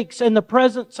sakes in the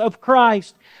presence of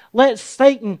Christ, lest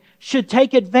Satan should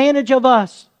take advantage of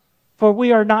us, for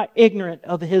we are not ignorant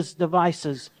of his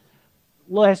devices."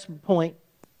 Last point,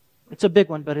 it's a big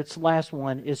one, but it's the last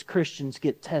one, is Christians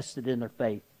get tested in their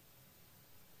faith.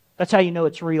 That's how you know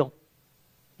it's real.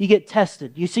 You get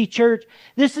tested. You see, church,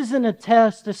 this isn't a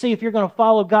test to see if you're going to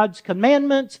follow God's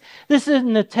commandments. This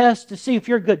isn't a test to see if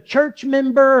you're a good church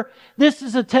member. This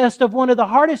is a test of one of the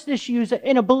hardest issues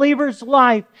in a believer's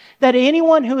life, that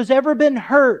anyone who has ever been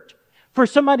hurt for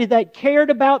somebody that cared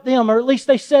about them, or at least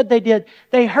they said they did,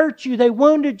 they hurt you, they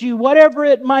wounded you, whatever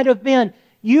it might have been,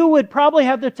 you would probably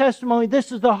have the testimony,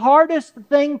 "This is the hardest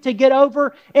thing to get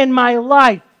over in my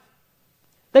life."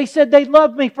 They said they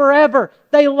loved me forever.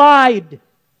 They lied.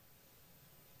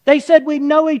 They said we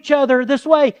know each other this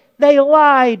way. They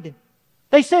lied.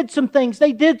 They said some things.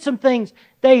 They did some things.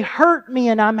 They hurt me,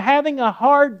 and I'm having a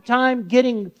hard time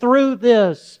getting through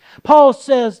this. Paul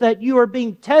says that you are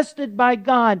being tested by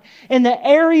God in the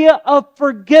area of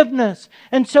forgiveness.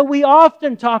 And so we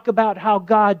often talk about how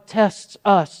God tests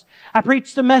us. I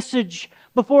preached a message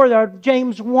before there,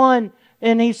 James 1,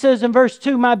 and he says in verse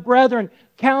 2, "My brethren,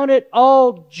 count it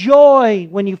all joy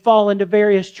when you fall into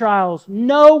various trials,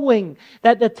 knowing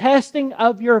that the testing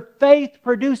of your faith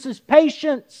produces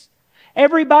patience."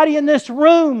 Everybody in this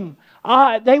room,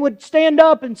 they would stand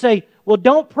up and say, "Well,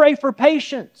 don't pray for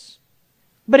patience."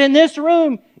 But in this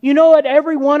room, you know what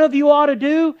every one of you ought to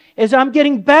do? Is I'm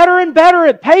getting better and better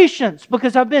at patience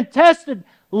because I've been tested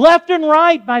left and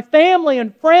right by family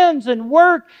and friends and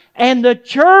work and the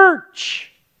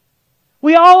church.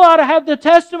 We all ought to have the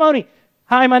testimony.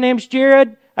 "Hi, my name's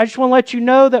Jared. I just want to let you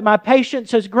know that my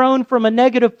patience has grown from a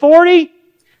 -40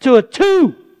 to a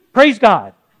 2. Praise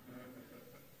God."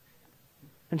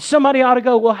 And somebody ought to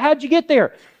go, "Well, how'd you get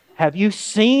there?" "Have you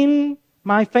seen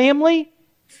my family?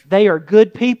 They are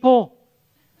good people.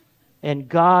 And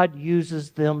God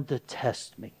uses them to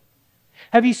test me.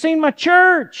 Have you seen my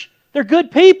church? They're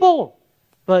good people.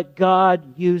 But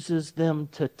God uses them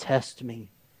to test me."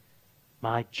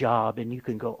 My job, and you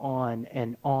can go on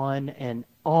and on and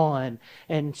on.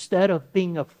 And instead of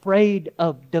being afraid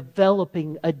of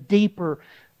developing a deeper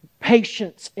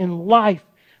patience in life,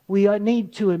 we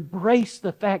need to embrace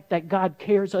the fact that God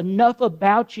cares enough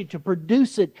about you to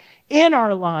produce it in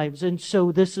our lives. And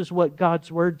so this is what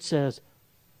God's Word says.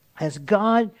 As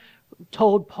God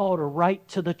told Paul to write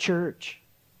to the church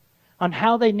on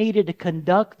how they needed to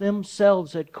conduct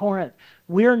themselves at Corinth,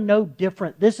 we're no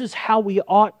different. This is how we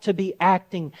ought to be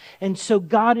acting. And so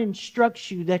God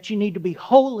instructs you that you need to be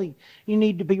holy, you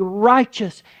need to be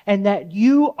righteous, and that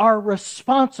you are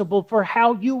responsible for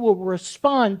how you will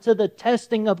respond to the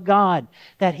testing of God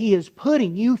that He is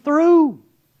putting you through.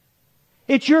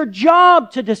 It's your job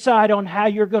to decide on how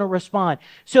you're going to respond.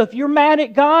 So if you're mad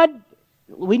at God,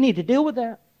 we need to deal with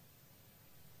that.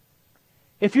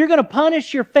 If you're going to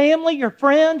punish your family, your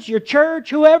friends, your church,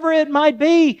 whoever it might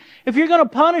be, if you're going to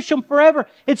punish them forever,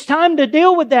 it's time to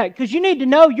deal with that, because you need to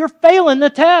know you're failing the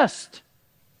test.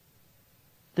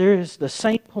 There's the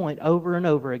same point over and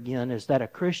over again, is that a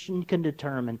Christian can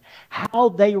determine how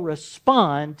they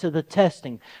respond to the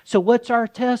testing. So what's our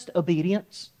test?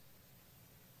 Obedience.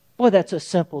 Boy, that's a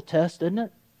simple test, isn't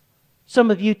it?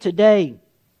 Some of you today,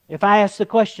 if I ask the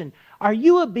question, are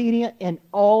you obedient in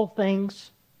all things?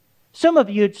 Some of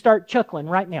you would start chuckling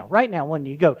right now, when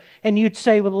you go. And you'd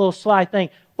say with a little sly thing,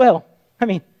 well,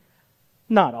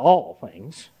 not all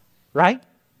things, right?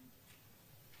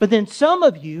 But then some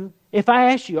of you, if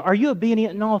I ask you, are you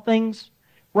obedient in all things?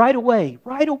 Right away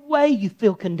you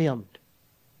feel condemned.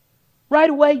 Right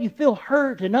away you feel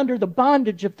hurt and under the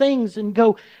bondage of things and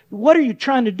go, what are you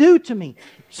trying to do to me?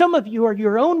 Some of you are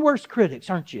your own worst critics,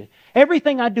 aren't you?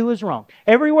 Everything I do is wrong.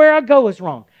 Everywhere I go is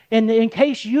wrong. And in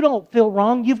case you don't feel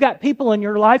wrong, you've got people in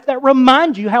your life that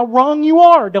remind you how wrong you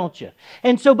are, don't you?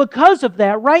 And so because of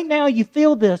that, right now you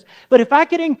feel this. But if I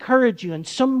could encourage you in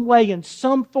some way, in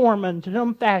some form, in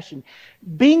some fashion,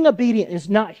 being obedient is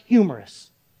not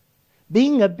humorous.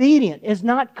 Being obedient is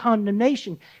not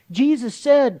condemnation. Jesus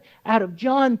said out of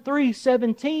John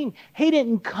 3:17, He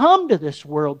didn't come to this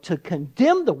world to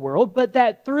condemn the world, but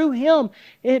that through Him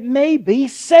it may be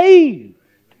saved.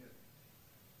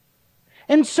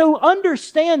 And so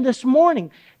understand this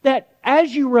morning that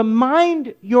as you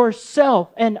remind yourself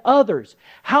and others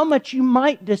how much you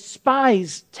might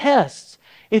despise tests,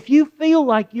 if you feel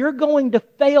like you're going to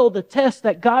fail the test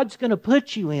that God's going to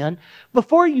put you in,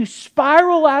 before you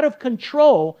spiral out of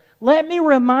control, let me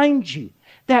remind you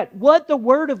that what the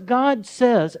Word of God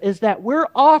says is that we're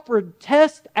offered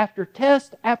test after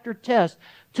test after test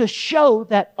to show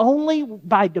that only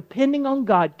by depending on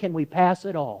God can we pass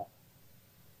it all.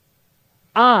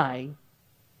 I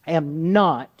am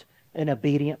not an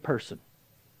obedient person.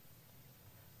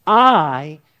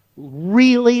 I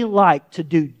really like to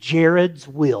do Jared's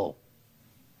will.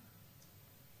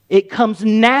 It comes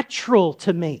natural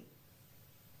to me.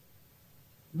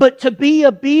 But to be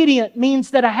obedient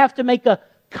means that I have to make a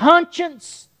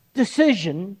conscious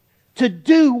decision to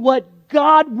do what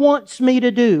God wants me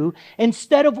to do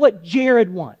instead of what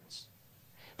Jared wants.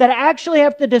 That I actually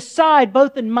have to decide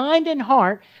both in mind and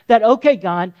heart that, okay,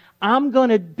 God, I'm going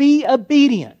to be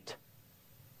obedient.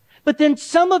 But then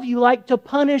some of you like to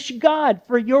punish God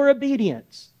for your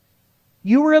obedience.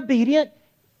 You were obedient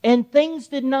and things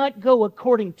did not go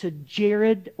according to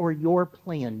Jared or your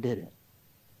plan, did it?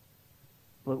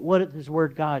 But what does His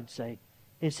Word God say?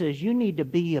 It says you need to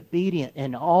be obedient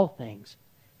in all things.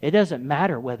 It doesn't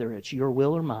matter whether it's your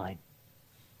will or mine.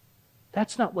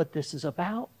 That's not what this is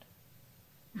about.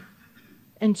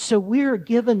 And so we're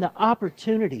given the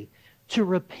opportunity to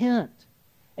repent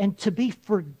and to be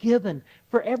forgiven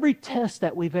for every test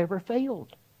that we've ever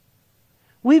failed.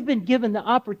 We've been given the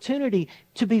opportunity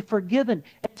to be forgiven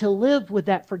and to live with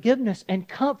that forgiveness and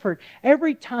comfort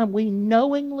every time we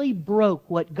knowingly broke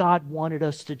what God wanted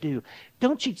us to do.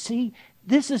 Don't you see?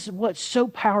 This is what's so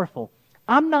powerful.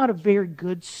 I'm not a very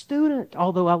good student,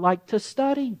 although I like to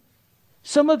study.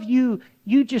 Some of you,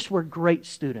 you just were great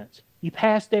students. You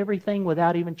passed everything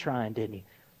without even trying, didn't you?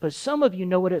 But some of you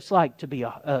know what it's like to be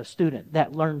a student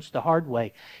that learns the hard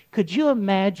way. Could you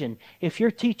imagine if your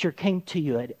teacher came to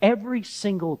you at every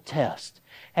single test,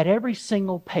 at every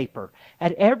single paper,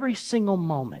 at every single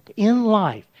moment in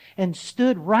life, and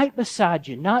stood right beside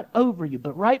you, not over you,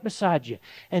 but right beside you,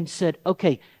 and said,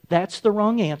 okay, that's the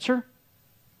wrong answer.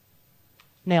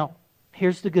 Now,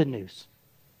 here's the good news.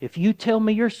 If you tell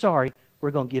me you're sorry,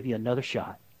 we're going to give you another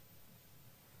shot.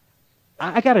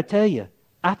 I got to tell you,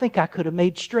 I think I could have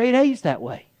made straight A's that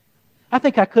way. I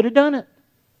think I could have done it.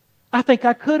 I think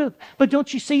I could have. But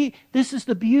don't you see, this is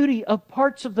the beauty of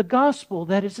parts of the gospel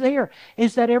that is there,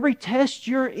 is that every test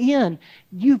you're in,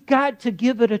 you've got to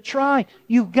give it a try.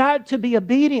 You've got to be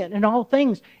obedient in all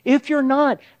things. If you're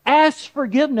not, ask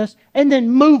forgiveness and then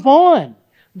move on.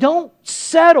 Don't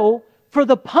settle for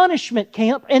the punishment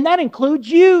camp, and that includes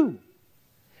you.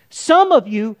 Some of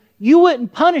you, you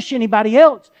wouldn't punish anybody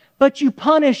else, but you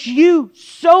punish you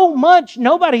so much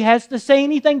nobody has to say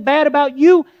anything bad about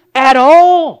you at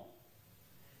all.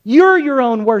 You're your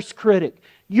own worst critic.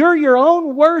 You're your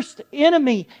own worst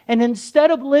enemy. And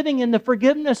instead of living in the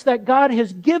forgiveness that God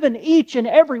has given each and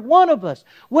every one of us,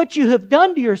 what you have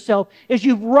done to yourself is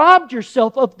you've robbed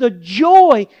yourself of the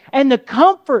joy and the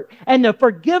comfort and the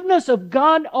forgiveness of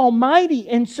God Almighty.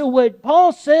 And so what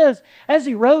Paul says as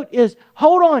he wrote is,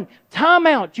 hold on, time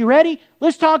out. You ready?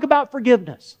 Let's talk about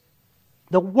forgiveness.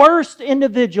 The worst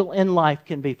individual in life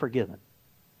can be forgiven.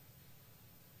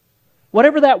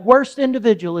 Whatever that worst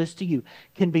individual is to you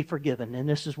can be forgiven. And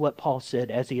this is what Paul said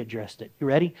as he addressed it. You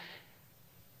ready?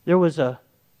 There was a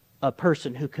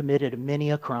person who committed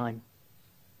many a crime.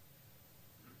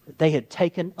 They had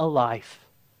taken a life.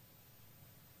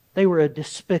 They were a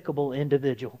despicable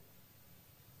individual.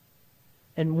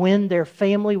 And when their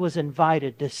family was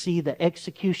invited to see the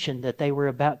execution that they were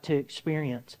about to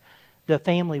experience, the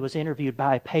family was interviewed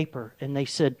by a paper, and they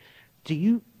said, do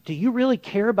you really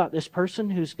care about this person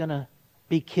who's going to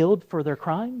be killed for their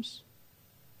crimes?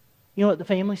 You know what the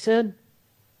family said?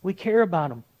 We care about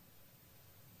them.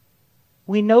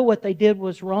 We know what they did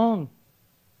was wrong.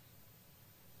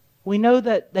 We know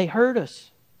that they hurt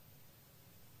us.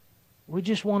 We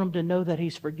just want them to know that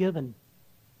He's forgiven.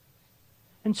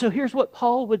 And so here's what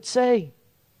Paul would say,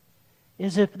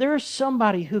 is if there's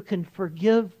somebody who can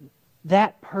forgive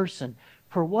that person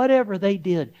for whatever they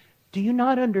did, do you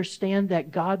not understand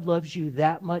that God loves you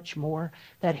that much more?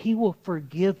 That He will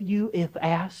forgive you if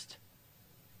asked?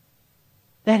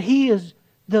 That He is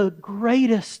the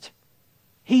greatest.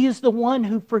 He is the one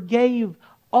who forgave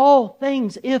all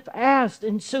things if asked.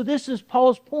 And so this is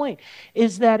Paul's point,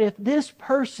 is that if this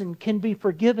person can be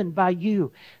forgiven by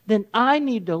you, then I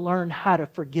need to learn how to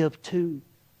forgive too.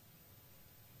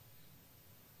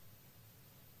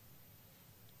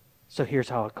 So here's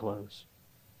how I close.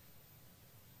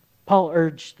 Paul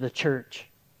urged the church.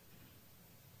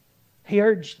 He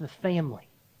urged the family.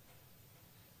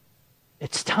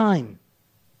 It's time.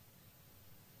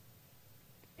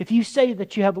 If you say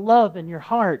that you have love in your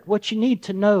heart, what you need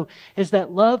to know is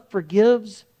that love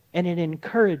forgives and it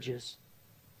encourages.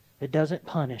 It doesn't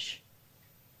punish.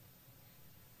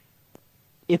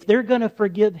 If they're going to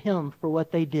forgive him for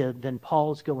what they did, then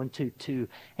Paul's going to too.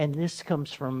 And this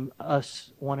comes from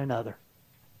us, one another.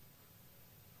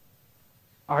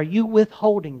 Are you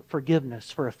withholding forgiveness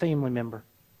for a family member,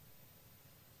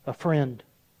 a friend,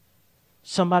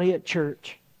 somebody at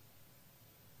church?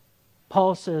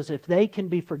 Paul says if they can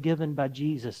be forgiven by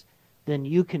Jesus, then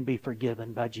you can be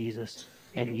forgiven by Jesus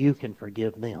and you can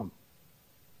forgive them.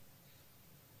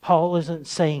 Paul isn't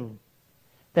saying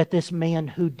that this man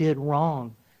who did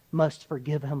wrong must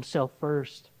forgive himself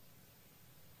first.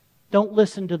 Don't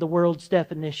listen to the world's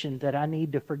definition that I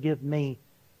need to forgive me.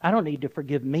 I don't need to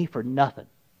forgive me for nothing.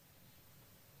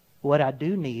 What I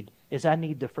do need is I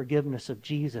need the forgiveness of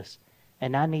Jesus,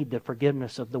 and I need the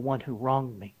forgiveness of the one who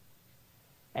wronged me.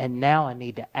 And now I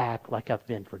need to act like I've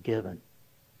been forgiven.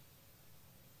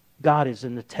 God is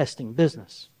in the testing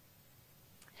business.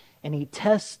 And He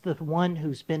tests the one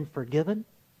who's been forgiven,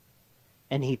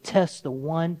 and He tests the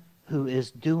one who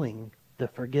is doing the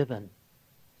forgiven.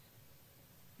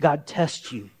 God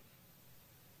tests you.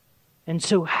 And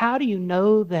so how do you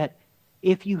know that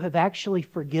if you have actually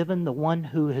forgiven the one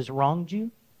who has wronged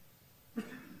you?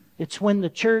 It's when the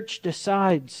church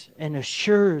decides and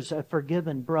assures a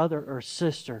forgiven brother or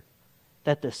sister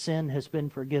that the sin has been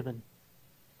forgiven.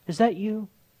 Is that you?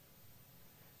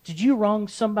 Did you wrong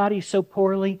somebody so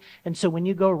poorly, and so when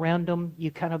you go around them,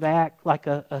 you kind of act like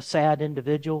a sad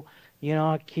individual? You know,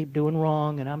 I keep doing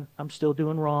wrong, and I'm still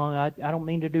doing wrong. I don't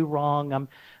mean to do wrong.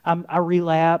 I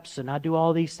relapse, and I do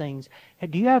all these things.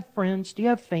 Do you have friends? Do you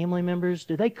have family members?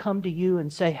 Do they come to you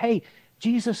and say, hey,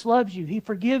 Jesus loves you. He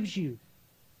forgives you.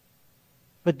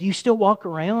 But do you still walk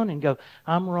around and go,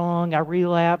 I'm wrong, I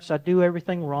relapse, I do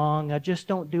everything wrong, I just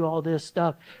don't do all this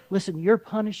stuff? Listen, you're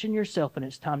punishing yourself and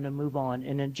it's time to move on.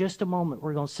 And in just a moment,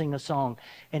 we're going to sing a song.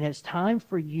 And it's time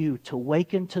for you to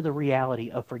awaken to the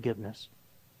reality of forgiveness.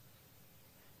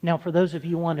 Now, for those of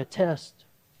you who want to test,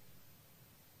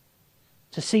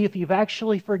 to see if you've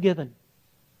actually forgiven,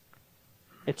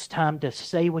 it's time to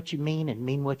say what you mean and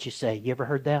mean what you say. You ever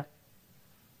heard that?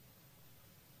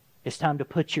 It's time to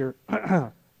put your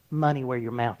money where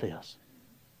your mouth is.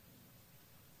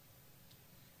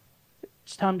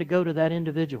 It's time to go to that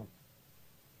individual.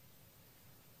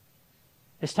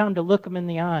 It's time to look them in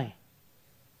the eye.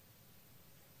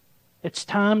 It's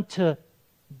time to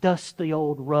dust the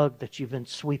old rug that you've been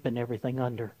sweeping everything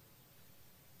under.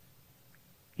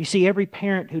 You see, every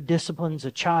parent who disciplines a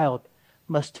child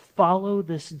must follow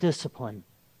this discipline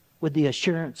with the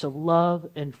assurance of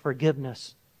love and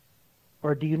forgiveness.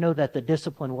 Or do you know that the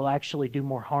discipline will actually do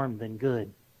more harm than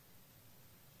good?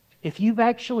 If you've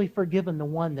actually forgiven the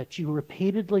one that you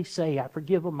repeatedly say, I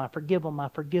forgive them, I forgive them, I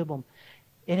forgive them,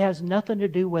 it has nothing to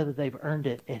do whether they've earned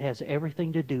it. It has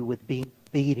everything to do with being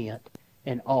obedient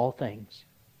in all things.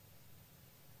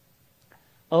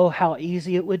 Oh, how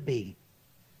easy it would be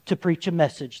to preach a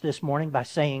message this morning by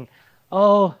saying,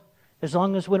 oh, as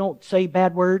long as we don't say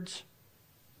bad words,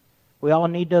 we all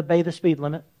need to obey the speed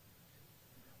limit.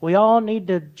 We all need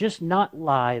to just not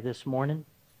lie this morning.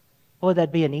 Boy,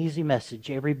 that'd be an easy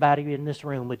message. Everybody in this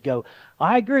room would go,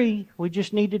 I agree. We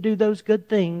just need to do those good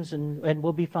things and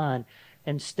we'll be fine.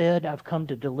 Instead, I've come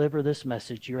to deliver this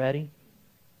message. You ready?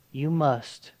 You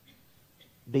must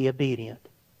be obedient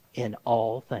in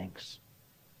all things.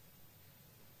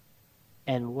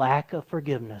 And lack of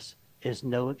forgiveness is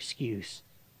no excuse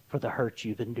for the hurt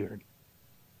you've endured.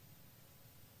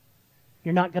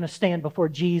 You're not going to stand before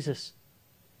Jesus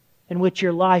in which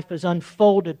your life is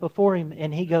unfolded before Him,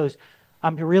 and He goes,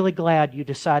 I'm really glad you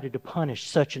decided to punish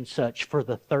such and such for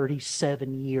the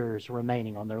 37 years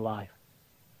remaining on their life.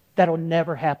 That'll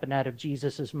never happen out of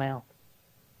Jesus' mouth.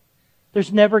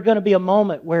 There's never going to be a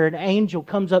moment where an angel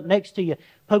comes up next to you,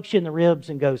 pokes you in the ribs,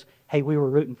 and goes, hey, we were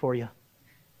rooting for you.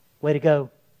 Way to go.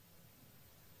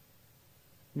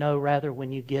 No, rather,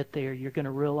 when you get there, you're going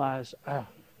to realize,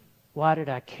 why did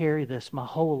I carry this my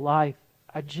whole life?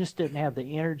 I just didn't have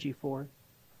the energy for it.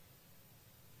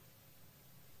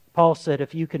 Paul said,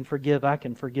 if you can forgive, I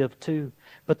can forgive too.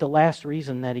 But the last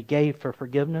reason that he gave for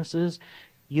forgiveness is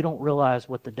you don't realize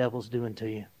what the devil's doing to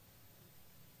you.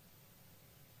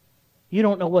 You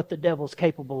don't know what the devil's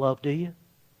capable of, do you?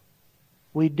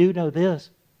 We do know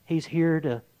this. He's here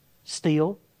to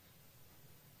steal.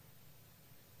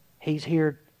 He's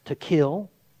here to kill.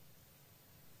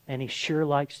 And he sure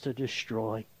likes to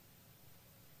destroy.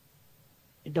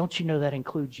 Don't you know that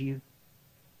includes you?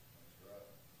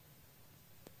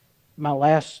 My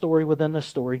last story within the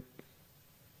story.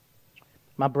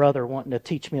 My brother wanting to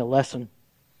teach me a lesson.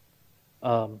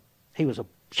 He was a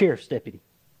sheriff's deputy.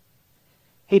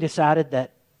 He decided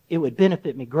that it would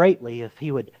benefit me greatly if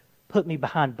he would put me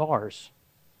behind bars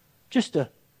just a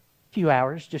few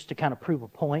hours, just to kind of prove a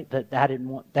point that I didn't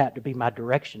want that to be my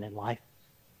direction in life.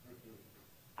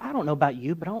 I don't know about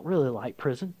you, but I don't really like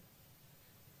prison.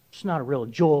 It's not a real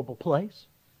enjoyable place.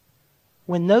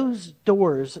 When those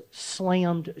doors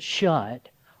slammed shut,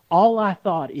 all I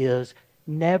thought is,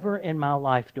 never in my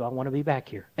life do I want to be back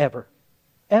here. Ever.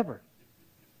 Ever.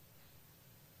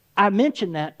 I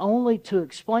mention that only to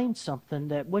explain something,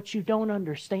 that what you don't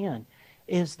understand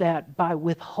is that by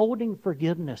withholding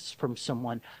forgiveness from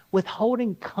someone,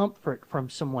 withholding comfort from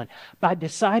someone, by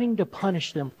deciding to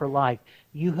punish them for life,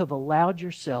 you have allowed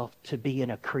yourself to be in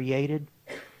a created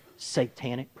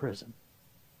satanic prison.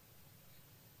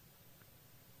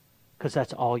 Because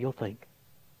that's all you'll think.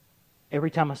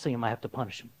 Every time I see them, I have to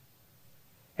punish them.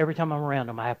 Every time I'm around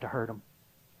them, I have to hurt them.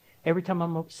 Every time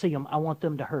I see them, I want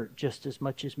them to hurt just as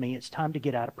much as me. It's time to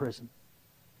get out of prison.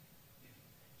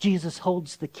 Jesus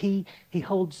holds the key. He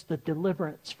holds the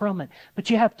deliverance from it. But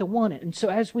you have to want it. And so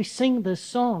as we sing this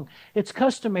song, it's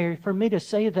customary for me to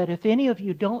say that if any of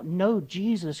you don't know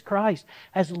Jesus Christ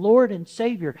as Lord and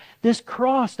Savior, this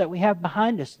cross that we have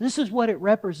behind us, this is what it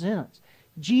represents.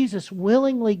 Jesus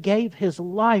willingly gave His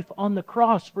life on the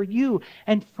cross for you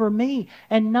and for me.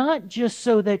 And not just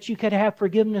so that you could have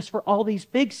forgiveness for all these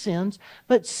big sins,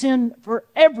 but sin for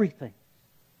everything.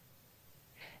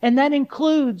 And that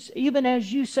includes, even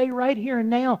as you say right here and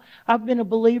now, I've been a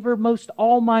believer most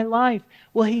all my life.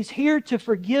 Well, He's here to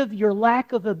forgive your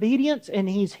lack of obedience, and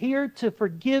He's here to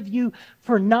forgive you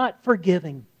for not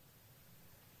forgiving.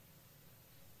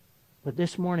 But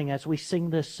this morning, as we sing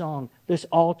this song, this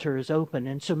altar is open.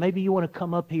 And so maybe you want to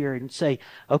come up here and say,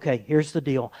 okay, here's the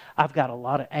deal. I've got a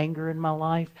lot of anger in my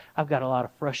life. I've got a lot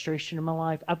of frustration in my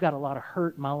life. I've got a lot of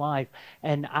hurt in my life.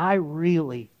 And I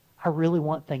really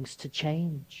want things to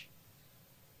change.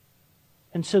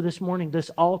 And so this morning, this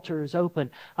altar is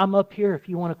open. I'm up here if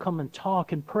you want to come and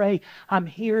talk and pray. I'm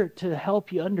here to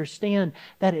help you understand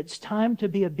that it's time to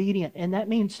be obedient, and that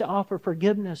means to offer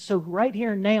forgiveness. So right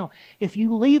here and now, if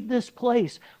you leave this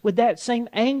place with that same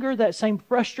anger, that same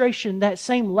frustration, that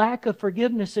same lack of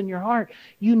forgiveness in your heart,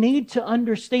 you need to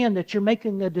understand that you're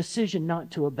making a decision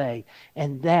not to obey,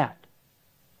 and that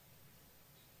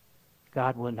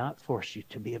God will not force you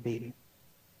to be obedient.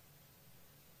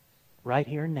 Right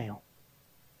here and now.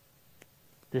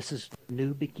 This is the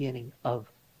new beginning of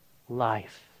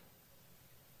life.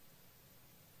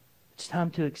 It's time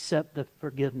to accept the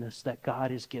forgiveness that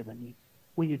God has given you.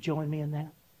 Will you join me in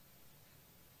that?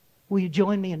 Will you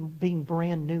join me in being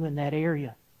brand new in that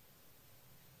area?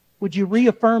 Would you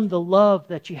reaffirm the love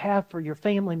that you have for your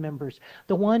family members?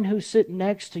 The one who's sitting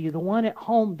next to you, the one at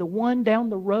home, the one down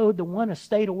the road, the one a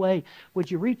state away. Would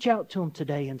you reach out to them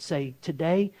today and say,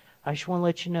 today, I just want to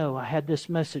let you know I had this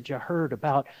message I heard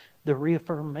about the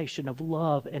reaffirmation of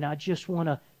love, and I just want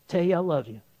to tell you I love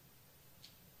you.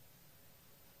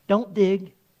 Don't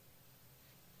dig.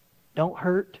 Don't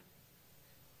hurt.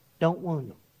 Don't wound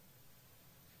them.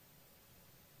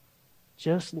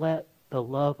 Just let the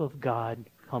love of God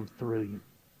come through you.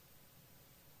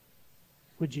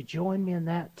 Would you join me in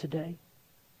that today?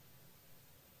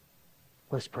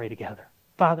 Let's pray together.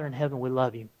 Father in heaven, we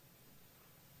love you.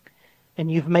 And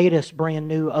you've made us brand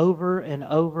new over and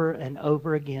over and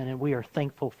over again, and we are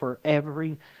thankful for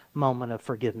every moment of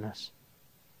forgiveness.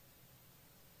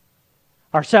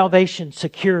 Our salvation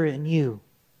secure in you,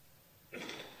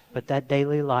 but that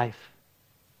daily life,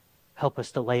 help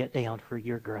us to lay it down for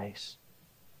your grace.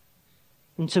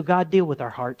 And so God, deal with our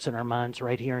hearts and our minds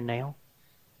right here and now.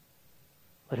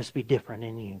 Let us be different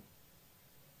in you.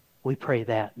 We pray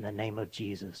that in the name of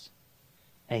Jesus.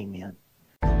 Amen.